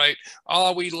days, right?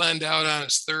 All we lend out on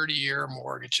is 30-year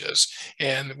mortgages,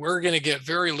 and we're going to get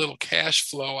very little cash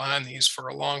flow on these for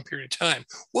a long period of time.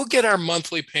 We'll get our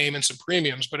monthly payments and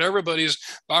premiums, but everybody's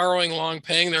borrowing long,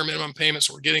 paying their minimum payments.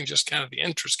 So we're getting just kind of the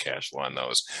interest cash flow on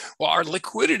those. Well, our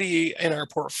liquidity in our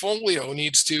portfolio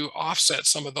needs to offset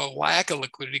some of the lack of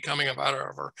liquidity coming out of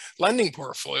our lending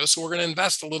portfolio. So we're going to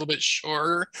invest a little bit short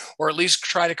harder, or at least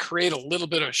try to create a little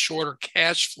bit of a shorter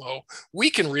cash flow we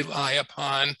can rely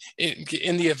upon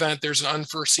in the event there's an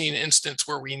unforeseen instance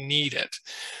where we need it.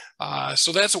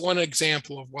 So that's one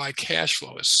example of why cash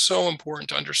flow is so important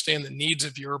to understand the needs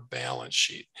of your balance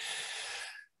sheet.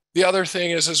 The other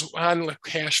thing is on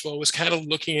cash flow is kind of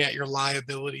looking at your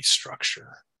liability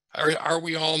structure. Are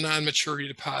we all non-maturity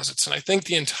deposits? And I think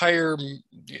the entire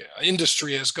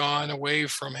industry has gone away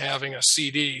from having a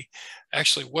CD.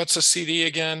 Actually, what's a CD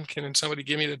again? Can somebody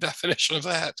give me the definition of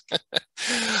that?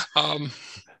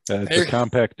 It's a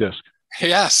compact disc.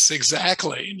 Yes,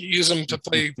 exactly. You use them to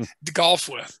play golf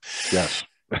with. Yes.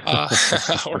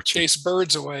 Or chase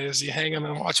birds away as you hang them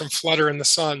and watch them flutter in the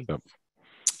sun. Yep.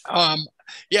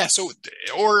 Yeah, so,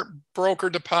 or broker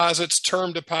deposits,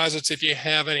 term deposits, if you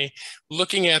have any,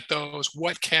 looking at those,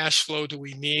 what cash flow do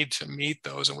we need to meet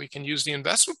those? And we can use the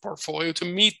investment portfolio to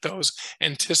meet those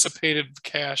anticipated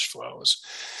cash flows.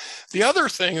 The other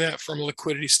thing that from a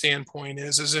liquidity standpoint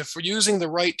is if we're using the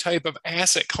right type of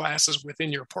asset classes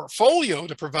within your portfolio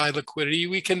to provide liquidity,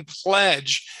 we can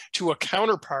pledge to a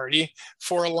counterparty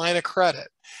for a line of credit.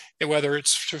 And whether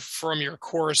it's from your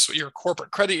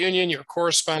corporate credit union, your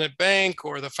correspondent bank,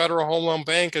 or the Federal Home Loan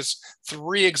Bank is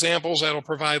three examples that'll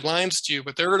provide lines to you,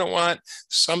 but they're going to want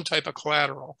some type of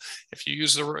collateral. If you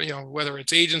use whether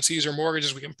it's agencies or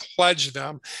mortgages, we can pledge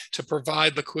them to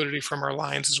provide liquidity from our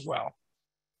lines as well.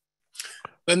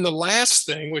 Then the last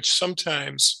thing, which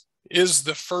sometimes is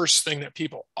the first thing that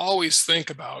people always think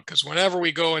about, because whenever we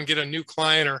go and get a new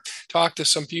client or talk to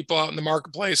some people out in the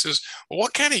marketplace, is, well,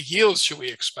 what kind of yields should we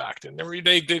expect? And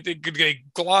they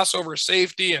gloss over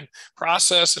safety and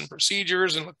process and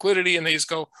procedures and liquidity, and they just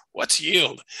go, what's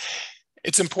yield?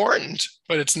 It's important,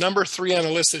 but it's number 3 on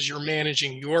the list as you're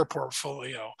managing your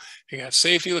portfolio. You got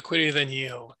safety, liquidity, then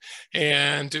yield.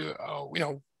 And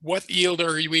what yield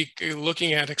are we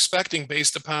looking at expecting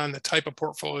based upon the type of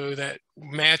portfolio that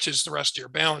matches the rest of your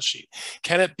balance sheet?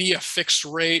 Can it be a fixed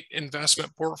rate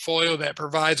investment portfolio that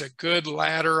provides a good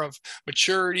ladder of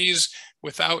maturities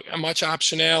without much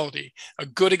optionality? A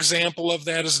good example of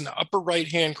that is in the upper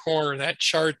right-hand corner, that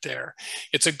chart there.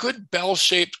 It's a good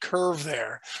bell-shaped curve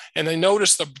there. And I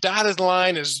notice the dotted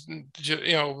line is,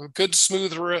 a good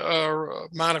smooth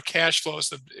amount of cash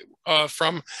flows.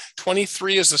 From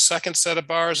 23 is the second set of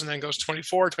bars, and then goes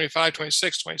 24, 25,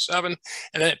 26, 27,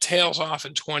 and then it tails off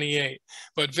in 28.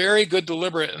 But very good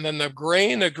deliberate. And then the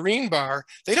gray and the green bar,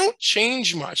 they don't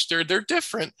change much. They're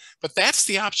different, but that's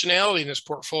the optionality in this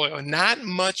portfolio. Not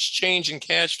much change in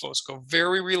cash flows. Go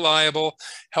very reliable,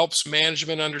 helps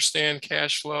management understand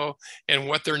cash flow and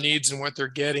what their needs and what they're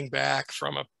getting back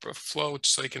from a float,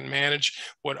 so they can manage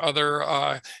what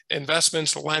other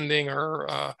investments, lending,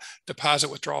 or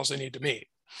deposit withdrawals they need to meet.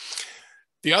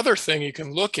 The other thing you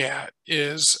can look at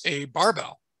is a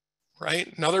barbell,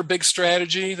 right? Another big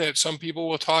strategy that some people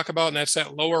will talk about, and that's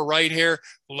that lower right here,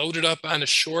 loaded up on the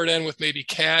short end with maybe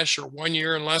cash or 1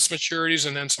 year and less maturities,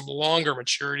 and then some longer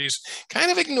maturities,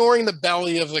 kind of ignoring the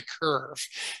belly of the curve.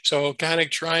 So kind of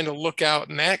trying to look out,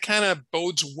 and that kind of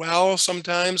bodes well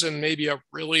sometimes in maybe a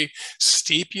really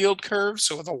steep yield curve.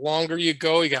 So the longer you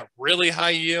go, you got really high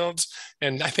yields.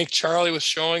 And I think Charlie was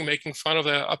showing, making fun of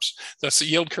the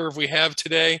yield curve we have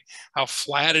today, how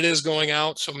flat it is going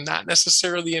out. So not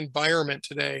necessarily the environment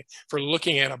today for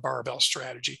looking at a barbell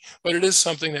strategy, but it is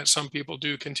something that some people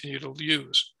do continue to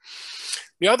use.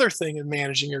 The other thing in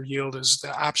managing your yield is the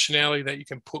optionality that you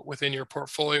can put within your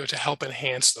portfolio to help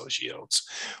enhance those yields.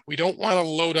 We don't want to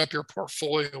load up your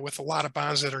portfolio with a lot of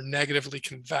bonds that are negatively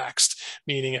convexed,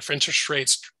 meaning if interest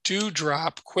rates do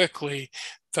drop quickly,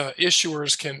 the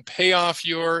issuers can pay off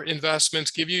your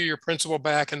investments, give you your principal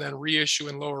back, and then reissue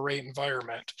in lower rate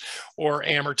environment, or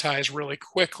amortize really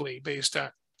quickly based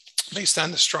on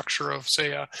the structure of,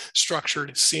 say, a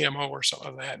structured CMO or something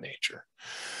of that nature.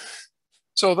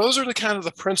 So those are the kind of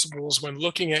the principles when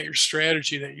looking at your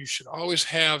strategy that you should always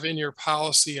have in your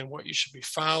policy and what you should be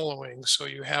following, so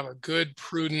you have a good,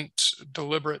 prudent,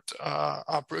 deliberate,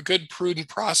 prudent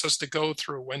process to go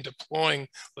through when deploying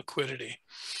liquidity.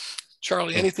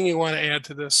 Charlie, anything you want to add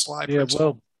to this slide? Yeah,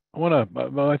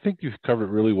 I think you've covered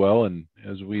it really well. And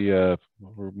as we're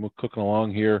cooking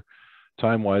along here,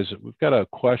 time-wise, we've got a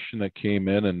question that came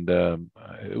in, and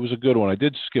it was a good one. I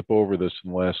did skip over this in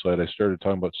the last slide. I started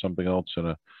talking about something else,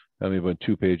 and I went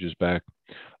 2 pages back.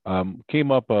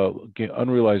 Came up,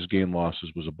 unrealized gain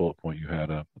losses was a bullet point you had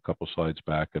a couple slides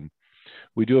back, and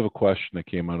we do have a question that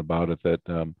came out about it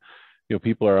that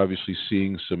people are obviously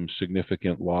seeing some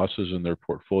significant losses in their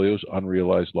portfolios,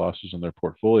 unrealized losses in their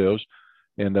portfolios,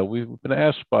 and we've been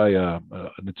asked by an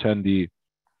attendee,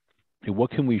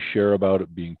 what can we share about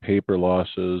it being paper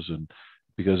losses and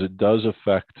because it does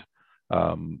affect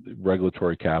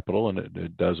regulatory capital, and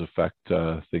it does affect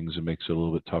things and makes it a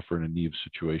little bit tougher in a NEEV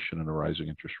situation in a rising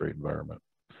interest rate environment.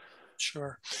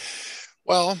 Sure.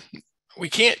 Well, we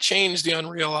can't change the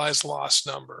unrealized loss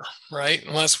number, right?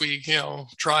 Unless we,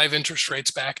 drive interest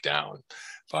rates back down.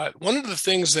 But one of the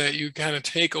things that you kind of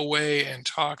take away and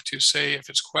talk to, say, if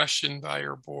it's questioned by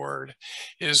your board,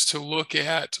 is to look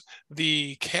at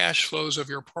the cash flows of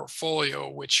your portfolio,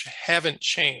 which haven't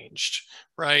changed,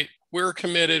 right? We're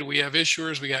committed, we have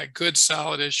issuers, we got good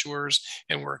solid issuers,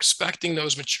 and we're expecting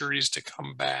those maturities to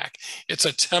come back. It's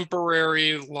a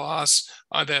temporary loss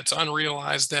that's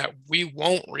unrealized that we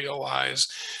won't realize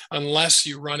unless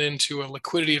you run into a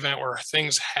liquidity event where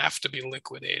things have to be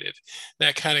liquidated.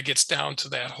 That kind of gets down to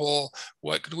that whole,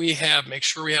 what do we have? Make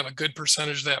sure we have a good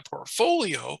percentage of that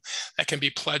portfolio that can be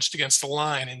pledged against the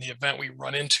line in the event we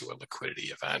run into a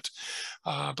liquidity event.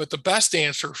 But the best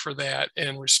answer for that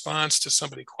in response to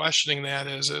somebody questioning that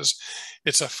is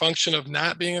it's a function of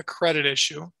not being a credit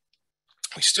issue.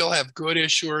 We still have good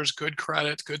issuers, good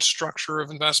credit, good structure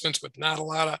of investments with not a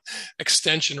lot of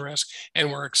extension risk.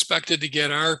 And we're expected to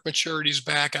get our maturities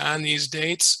back on these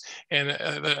dates, and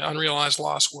the unrealized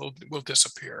loss will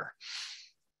disappear.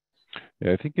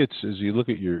 Yeah, I think it's, as you look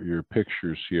at your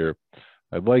pictures here,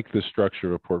 I like the structure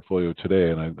of a portfolio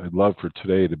today, and I'd love for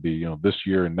today to be, this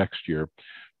year and next year,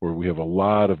 where we have a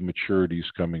lot of maturities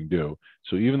coming due.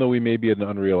 So even though we may be at an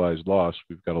unrealized loss,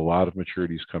 we've got a lot of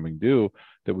maturities coming due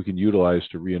that we can utilize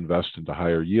to reinvest into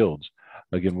higher yields.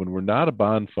 Again, when we're not a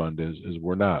bond fund, as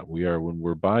we're not, we are, when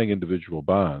we're buying individual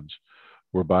bonds,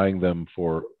 we're buying them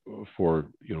for the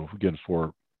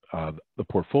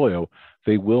portfolio.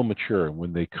 They will mature, and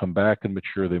when they come back and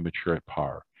mature, they mature at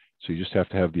par. So you just have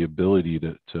to have the ability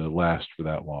to last for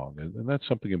that long. And that's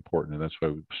something important. And that's why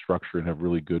we structure and have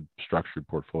really good structured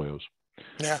portfolios.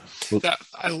 Yeah,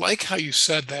 I like how you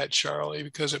said that, Charlie,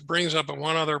 because it brings up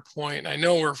one other point. I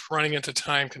know we're running into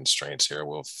time constraints here.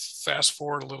 We'll fast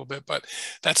forward a little bit, but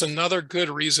that's another good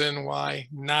reason why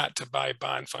not to buy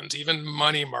bond funds, even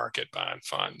money market bond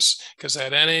funds, because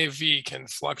that NAV can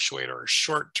fluctuate, or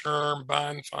short-term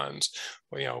bond funds.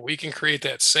 We can create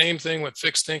that same thing with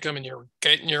fixed income, and you're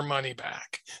getting your money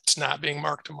back. It's not being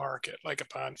marked to market like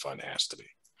a bond fund has to be.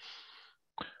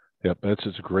 Yep,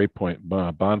 it's a great point.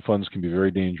 Bond funds can be very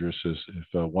dangerous. If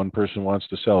one person wants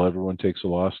to sell, everyone takes a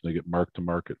loss, and they get marked to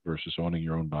market versus owning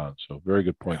your own bonds. So very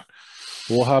good point.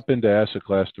 Yeah. We'll hop into asset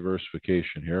class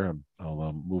diversification here.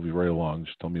 I'll move you right along.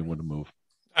 Just tell me when to move.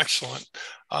 Excellent.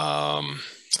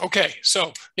 Okay,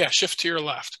 so yeah, shift to your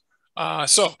left.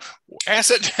 So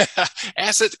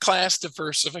asset class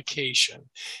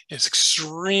diversification is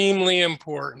extremely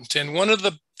important. And one of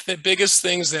the biggest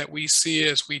things that we see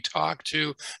as we talk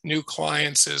to new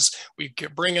clients is we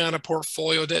bring on a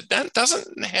portfolio that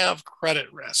doesn't have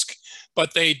credit risk,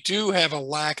 but they do have a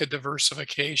lack of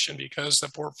diversification, because the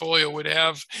portfolio would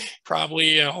have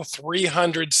probably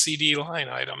 300 CD line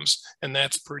items, and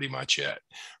that's pretty much it,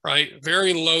 right?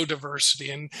 Very low diversity.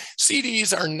 And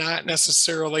CDs are not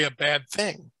necessarily a bad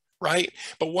thing, right?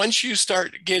 But once you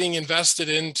start getting invested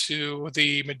into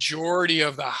the majority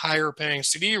of the higher paying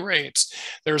CD rates,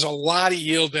 there's a lot of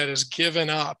yield that is given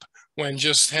up when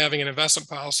just having an investment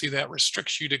policy that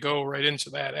restricts you to go right into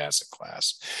that asset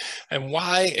class. And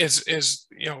why is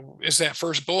that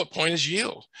first bullet point is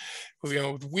yield.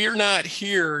 We're not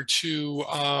here to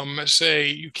say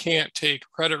you can't take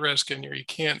credit risk and you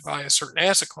can't buy a certain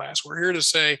asset class. We're here to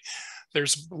say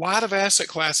there's a lot of asset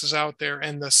classes out there,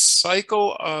 and the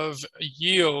cycle of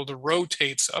yield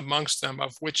rotates amongst them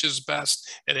of which is best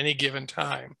at any given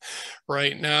time.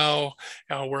 Right now,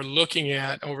 we're looking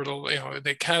at over the,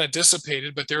 they kind of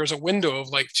dissipated, but there was a window of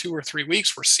like 2 or 3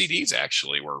 weeks where CDs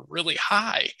actually were really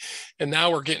high. And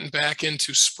now we're getting back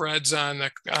into spreads on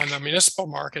the municipal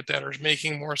market that are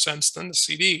making more sense than the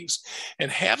CDs. And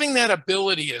having that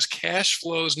ability as cash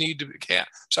flows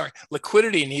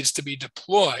liquidity needs to be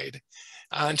deployed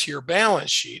onto your balance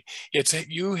sheet. It's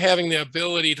you having the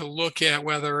ability to look at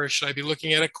whether should I be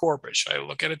looking at a corporate, should I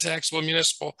look at a taxable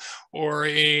municipal, or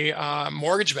a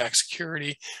mortgage-backed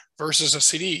security versus a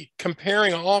CD.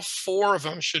 Comparing all 4 of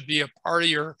them should be a part of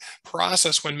your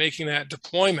process when making that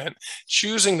deployment,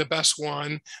 choosing the best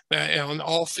one.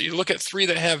 You look at 3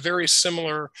 that have very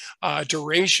similar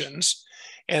durations,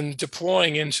 and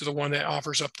deploying into the one that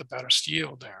offers up the best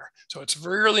yield there. So it's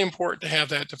really important to have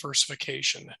that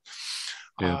diversification.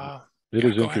 Yeah. It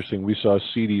is interesting. We saw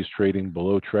CDs trading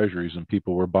below treasuries, and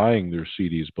people were buying their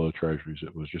CDs below treasuries.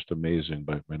 It was just amazing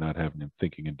by not having them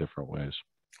thinking in different ways.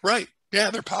 Right. Yeah,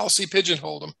 their policy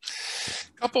pigeonholed them.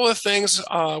 A couple of things.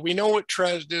 We know what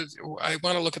I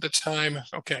want to look at the time.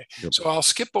 Okay, Yep. so I'll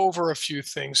skip over a few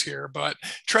things here, but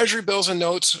Treasury bills and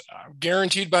notes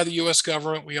guaranteed by the US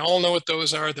government. We all know what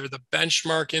those are. They're the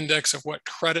benchmark index of what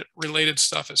credit related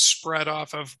stuff is spread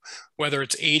off of, whether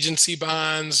it's agency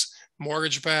bonds,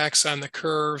 mortgage backs on the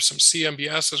curve, some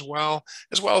CMBS as well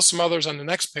as some others on the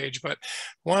next page. But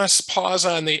I want to pause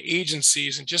on the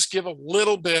agencies and just give a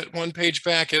little bit, one page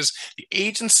back, is the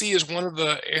agency is one of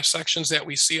the sections that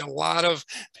we see a lot of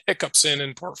hiccups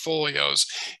in portfolios.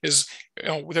 Is, you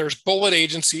know, there's bullet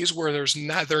agencies where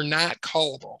they're not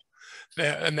callable.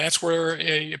 And that's where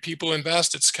people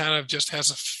invest. It's kind of just has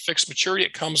a fixed maturity.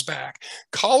 It comes back.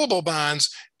 Callable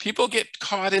bonds, people get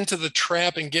caught into the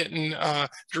trap and getting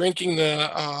drinking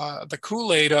the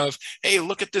Kool-Aid of, hey,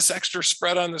 look at this extra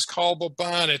spread on this callable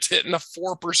bond. It's hitting a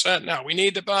 4% now. We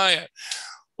need to buy it.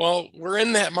 Well, we're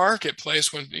in that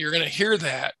marketplace when you're going to hear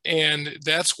that. And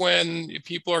that's when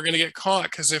people are going to get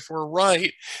caught. Because if we're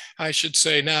right, I should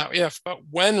say not if, but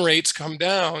when rates come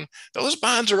down, those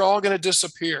bonds are all going to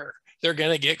disappear. They're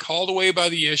going to get called away by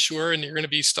the issuer, and you're going to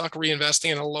be stuck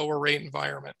reinvesting in a lower rate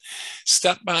environment.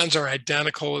 Step bonds are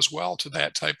identical as well to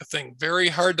that type of thing. Very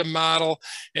hard to model,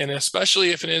 and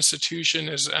especially if an institution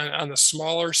is on the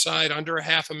smaller side, under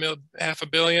half a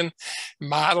billion,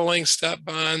 modeling step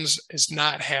bonds is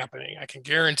not happening. I can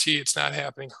guarantee it's not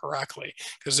happening correctly,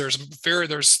 because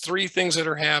there's three things that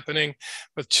are happening.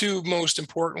 The two most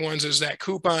important ones is that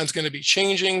coupon's going to be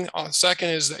changing. Second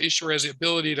is the issuer has the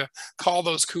ability to call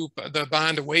the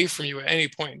bond away from you at any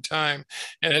point in time.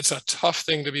 And it's a tough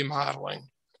thing to be modeling.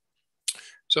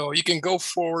 So you can go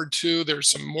forward to, there's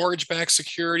some mortgage-backed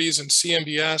securities and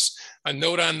CMBS. A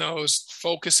note on those,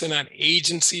 focusing on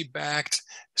agency-backed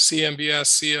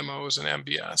CMBS, CMOs, and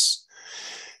MBS.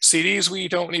 CDs we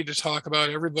don't need to talk about.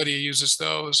 Everybody uses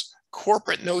those.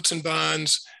 Corporate notes and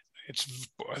bonds,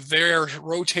 they're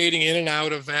rotating in and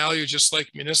out of value just like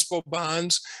municipal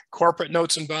bonds. Corporate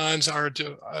notes and bonds are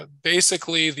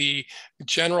basically the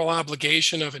general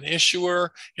obligation of an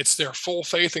issuer. It's their full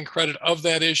faith and credit of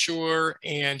that issuer,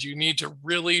 and you need to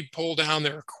really pull down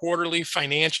their quarterly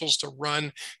financials to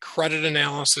run credit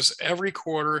analysis every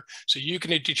quarter so you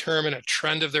can determine a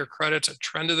trend of their credits, a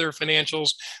trend of their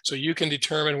financials, so you can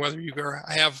determine whether you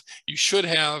should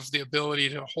have the ability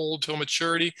to hold till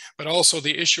maturity, but also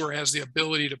the issuer has the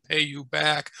ability to pay you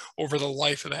back over the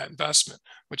life of that investment,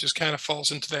 which is kind of falls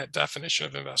into that definition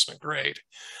of investment grade.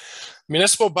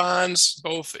 Municipal bonds,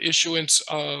 both issuance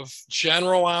of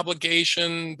general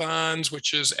obligation bonds,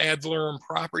 which is ad valorem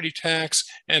property tax,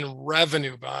 and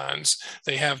revenue bonds.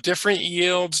 They have different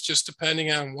yields just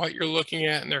depending on what you're looking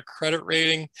at and their credit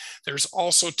rating. There's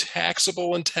also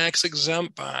taxable and tax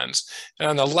exempt bonds. And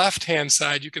on the left-hand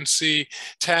side, you can see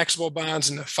taxable bonds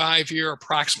in the 5-year,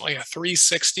 approximately a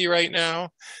 360 right now.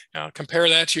 Now compare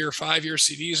that to your 5-year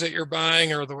CDs that you're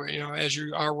buying, or as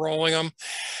you are rolling them.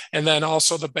 And then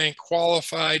also the bank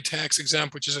qualified tax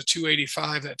exempt, which is a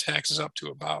 285 that taxes up to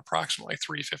about approximately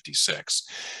 356.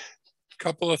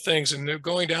 Couple of things, and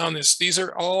going down this, these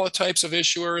are all types of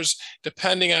issuers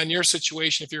depending on your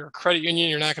situation. If you're a credit union,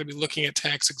 you're not going to be looking at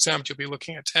tax exempt, you'll be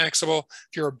looking at taxable.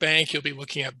 If you're a bank, you'll be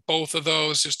looking at both of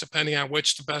those, just depending on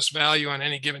which the best value on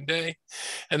any given day.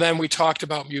 And then we talked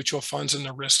about mutual funds and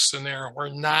the risks in there. We're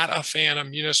not a fan of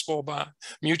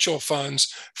mutual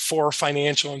funds for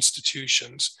financial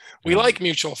institutions. We like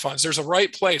mutual funds. There's a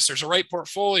right place, there's a right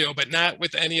portfolio, but not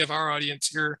with any of our audience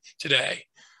here today.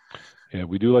 Yeah,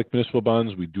 we do like municipal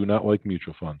bonds. We do not like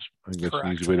mutual funds. I think that's Correct.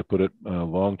 an easy way to put it.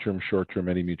 Long-term, short-term,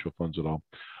 any mutual funds at all.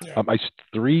 Yeah.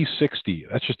 360.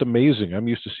 That's just amazing. I'm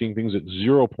used to seeing things at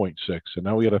 0.6, and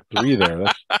now we got a 3 there.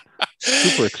 That's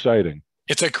super exciting.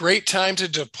 It's a great time to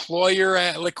deploy your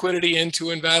liquidity into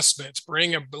investments.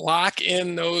 Lock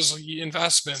in those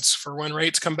investments for when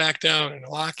rates come back down, and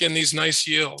lock in these nice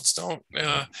yields.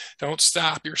 Don't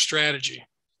stop your strategy.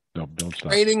 No, don't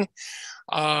stop. Trading.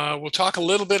 We'll talk a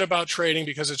little bit about trading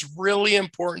because it's really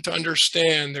important to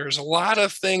understand there's a lot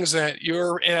of things that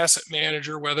your asset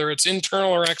manager, whether it's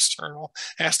internal or external,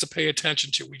 has to pay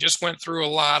attention to. We just went through a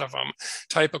lot of them.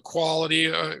 Type of quality,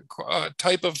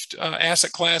 type of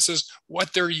asset classes,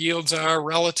 what their yields are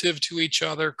relative to each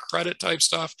other, credit type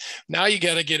stuff. Now you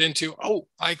got to get into,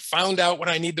 I found out what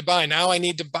I need to buy. Now I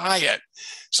need to buy it.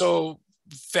 So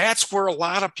that's where a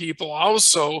lot of people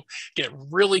also get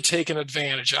really taken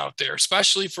advantage out there,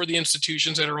 especially for the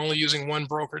institutions that are only using one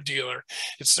broker dealer.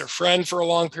 It's their friend for a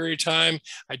long period of time.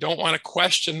 I don't want to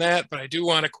question that, but I do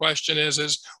want to question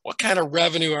is what kind of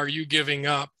revenue are you giving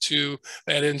up to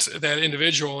that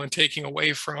individual and taking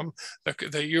away from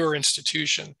your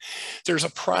institution? There's a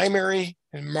primary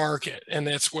and market, and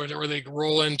that's where they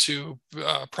roll into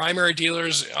primary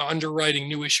dealers underwriting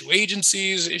new issue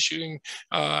agencies, issuing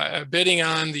bidding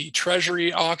on the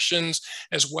treasury auctions,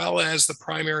 as well as the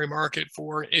primary market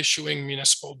for issuing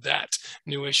municipal debt,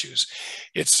 new issues.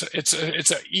 It's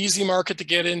an easy market to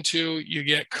get into. You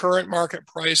get current market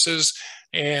prices,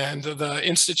 and the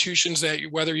institutions that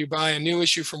whether you buy a new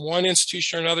issue from one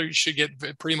institution or another, you should get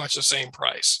pretty much the same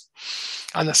price.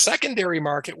 On the secondary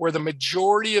market, where the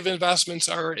majority of investments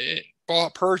are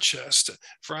purchased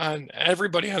from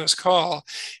everybody on this call,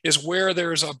 is where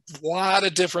there's a lot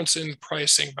of difference in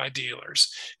pricing by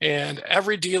dealers, and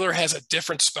every dealer has a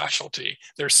different specialty.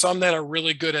 There's some that are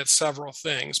really good at several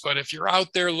things, but if you're out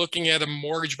there looking at a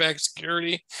mortgage-backed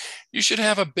security, you should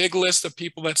have a big list of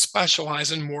people that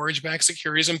specialize in mortgage-backed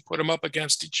securities and put them up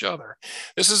against each other.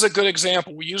 This is a good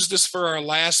example. We used this for our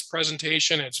last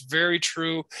presentation. It's very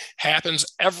true, happens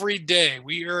every day.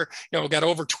 We are, got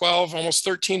over 12, almost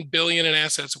 13 billion in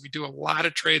assets. We do a lot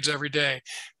of trades every day.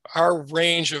 Our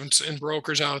range of in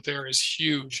brokers out there is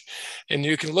huge. And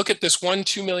you can look at this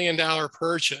 $2 million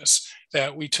purchase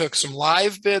that we took some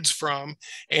live bids from,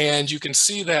 and you can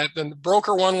see that the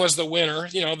broker one was the winner.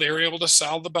 They were able to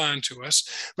sell the bond to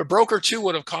us, but broker two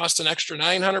would have cost an extra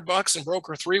 $900, and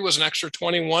broker three was an extra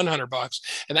 $2,100,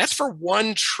 and that's for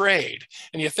one trade.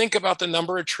 And you think about the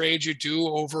number of trades you do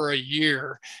over a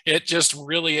year, it just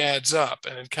really adds up.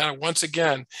 And kind of, once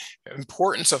again,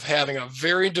 importance of having a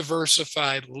very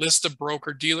diversified list of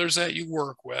broker dealers that you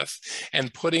work with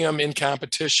and putting them in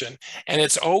competition. And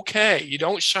it's okay. You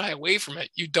don't shy away from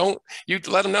it. You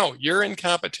let them know you're in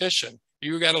competition.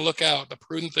 You got to look out, the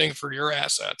prudent thing for your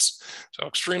assets. So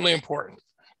extremely important.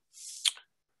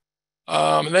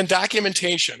 And then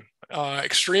documentation,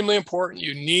 extremely important.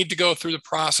 You need to go through the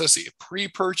process,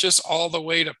 pre-purchase all the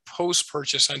way to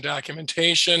post-purchase on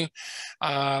documentation.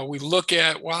 We look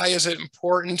at why is it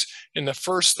important, and the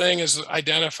first thing is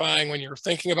identifying when you're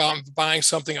thinking about buying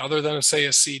something other than, say,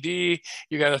 a CD.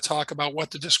 You got to talk about what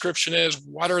the description is,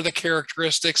 what are the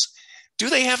characteristics. Do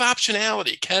they have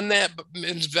optionality? Can that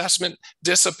investment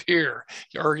disappear,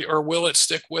 or will it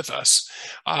stick with us?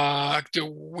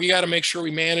 We got to make sure we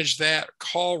manage that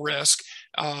call risk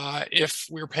if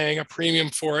we're paying a premium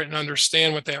for it, and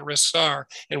understand what that risks are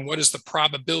and what is the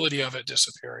probability of it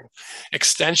disappearing.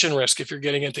 Extension risk, if you're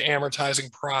getting into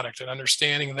amortizing product, and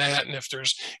understanding that, and if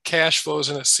there's cash flows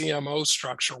in a CMO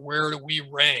structure, where do we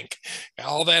rank?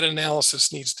 All that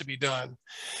analysis needs to be done.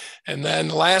 And then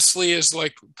lastly is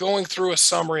like going through a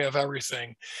summary of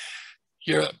everything.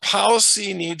 Your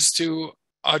policy needs to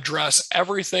address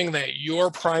everything that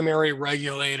your primary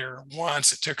regulator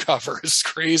wants it to cover. As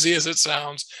crazy as it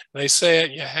sounds, they say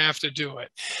it, you have to do it.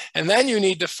 And then you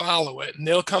need to follow it, and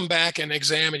they'll come back and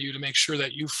examine you to make sure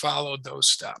that you followed those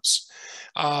steps.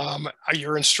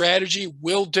 Your strategy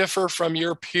will differ from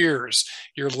your peers.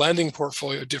 Your lending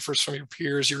portfolio differs from your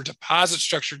peers. Your deposit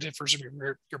structure differs from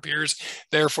your peers.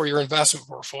 Therefore, your investment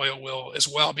portfolio will as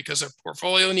well, because a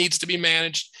portfolio needs to be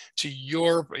managed to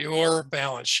your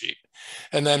balance sheet.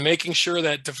 And then making sure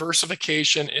that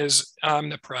diversification is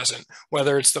omnipresent,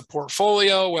 whether it's the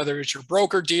portfolio, whether it's your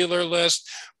broker dealer list,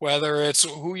 whether it's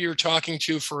who you're talking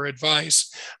to for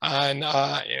advice on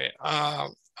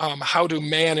how to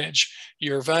manage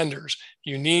your vendors.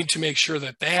 You need to make sure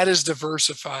that that is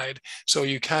diversified, so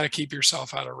you kind of keep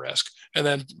yourself out of risk. And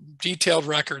then detailed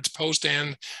records post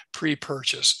and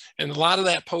pre-purchase. And a lot of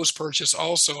that post-purchase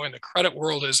also in the credit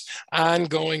world is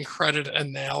ongoing credit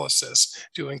analysis,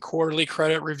 doing quarterly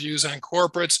credit reviews on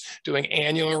corporates, doing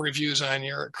annual reviews on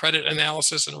your credit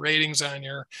analysis and ratings on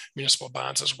your municipal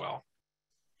bonds as well.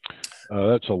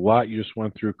 That's a lot you just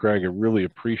went through, Craig. I really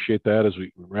appreciate that. As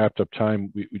we wrapped up time,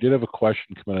 we did have a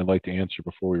question come in I'd like to answer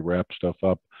before we wrap stuff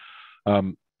up.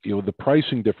 The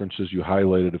pricing differences you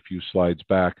highlighted a few slides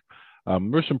back,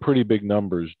 there's some pretty big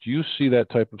numbers. Do you see that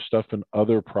type of stuff in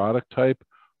other product type,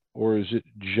 or is it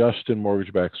just in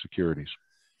mortgage-backed securities?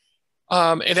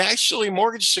 It actually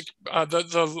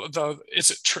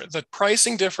the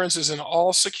pricing difference is in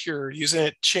all securities, and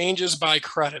it changes by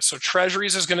credit. So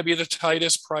treasuries is going to be the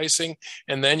tightest pricing,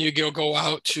 and then you go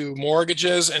out to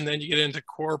mortgages, and then you get into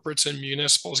corporates, and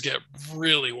municipals get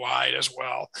really wide as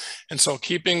well. And so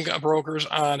keeping brokers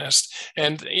honest,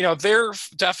 and their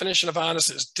definition of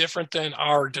honest is different than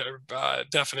our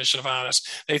definition of honest.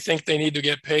 They think they need to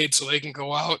get paid so they can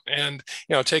go out and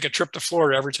take a trip to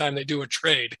Florida every time they do a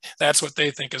trade. That's what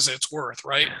they think is it's worth,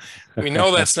 right? We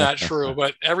know that's not true,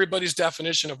 but everybody's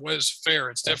definition of what is fair,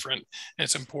 it's different.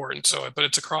 It's important. So, but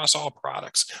it's across all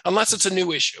products, unless it's a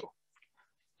new issue.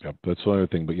 Yep, that's the other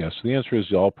thing. But yes, the answer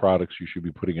is all products, you should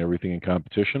be putting everything in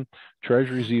competition.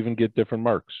 Treasuries even get different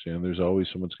marks, and there's always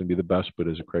someone's going to be the best. But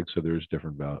as Craig said, there's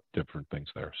different things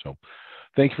there. So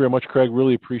thank you very much, Craig.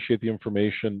 Really appreciate the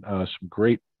information. Some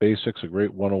great basics, a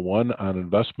great 101 on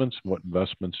investments and what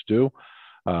investments do.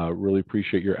 Really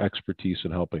appreciate your expertise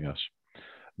in helping us.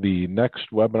 The next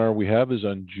webinar we have is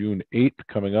on June 8th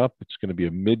coming up. It's going to be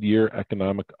a mid-year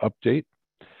economic update.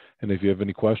 And if you have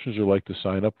any questions or like to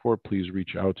sign up for it, please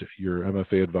reach out to your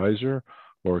MFA advisor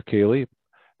or Kaylee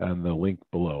and the link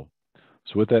below.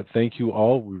 So with that, thank you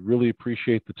all. We really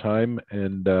appreciate the time,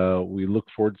 and we look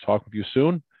forward to talking with you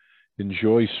soon.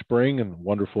 Enjoy spring and the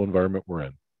wonderful environment we're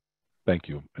in. Thank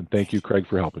you. And thank you, Craig,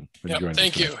 for helping. Yep,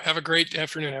 thank you. Have a great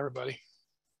afternoon, everybody.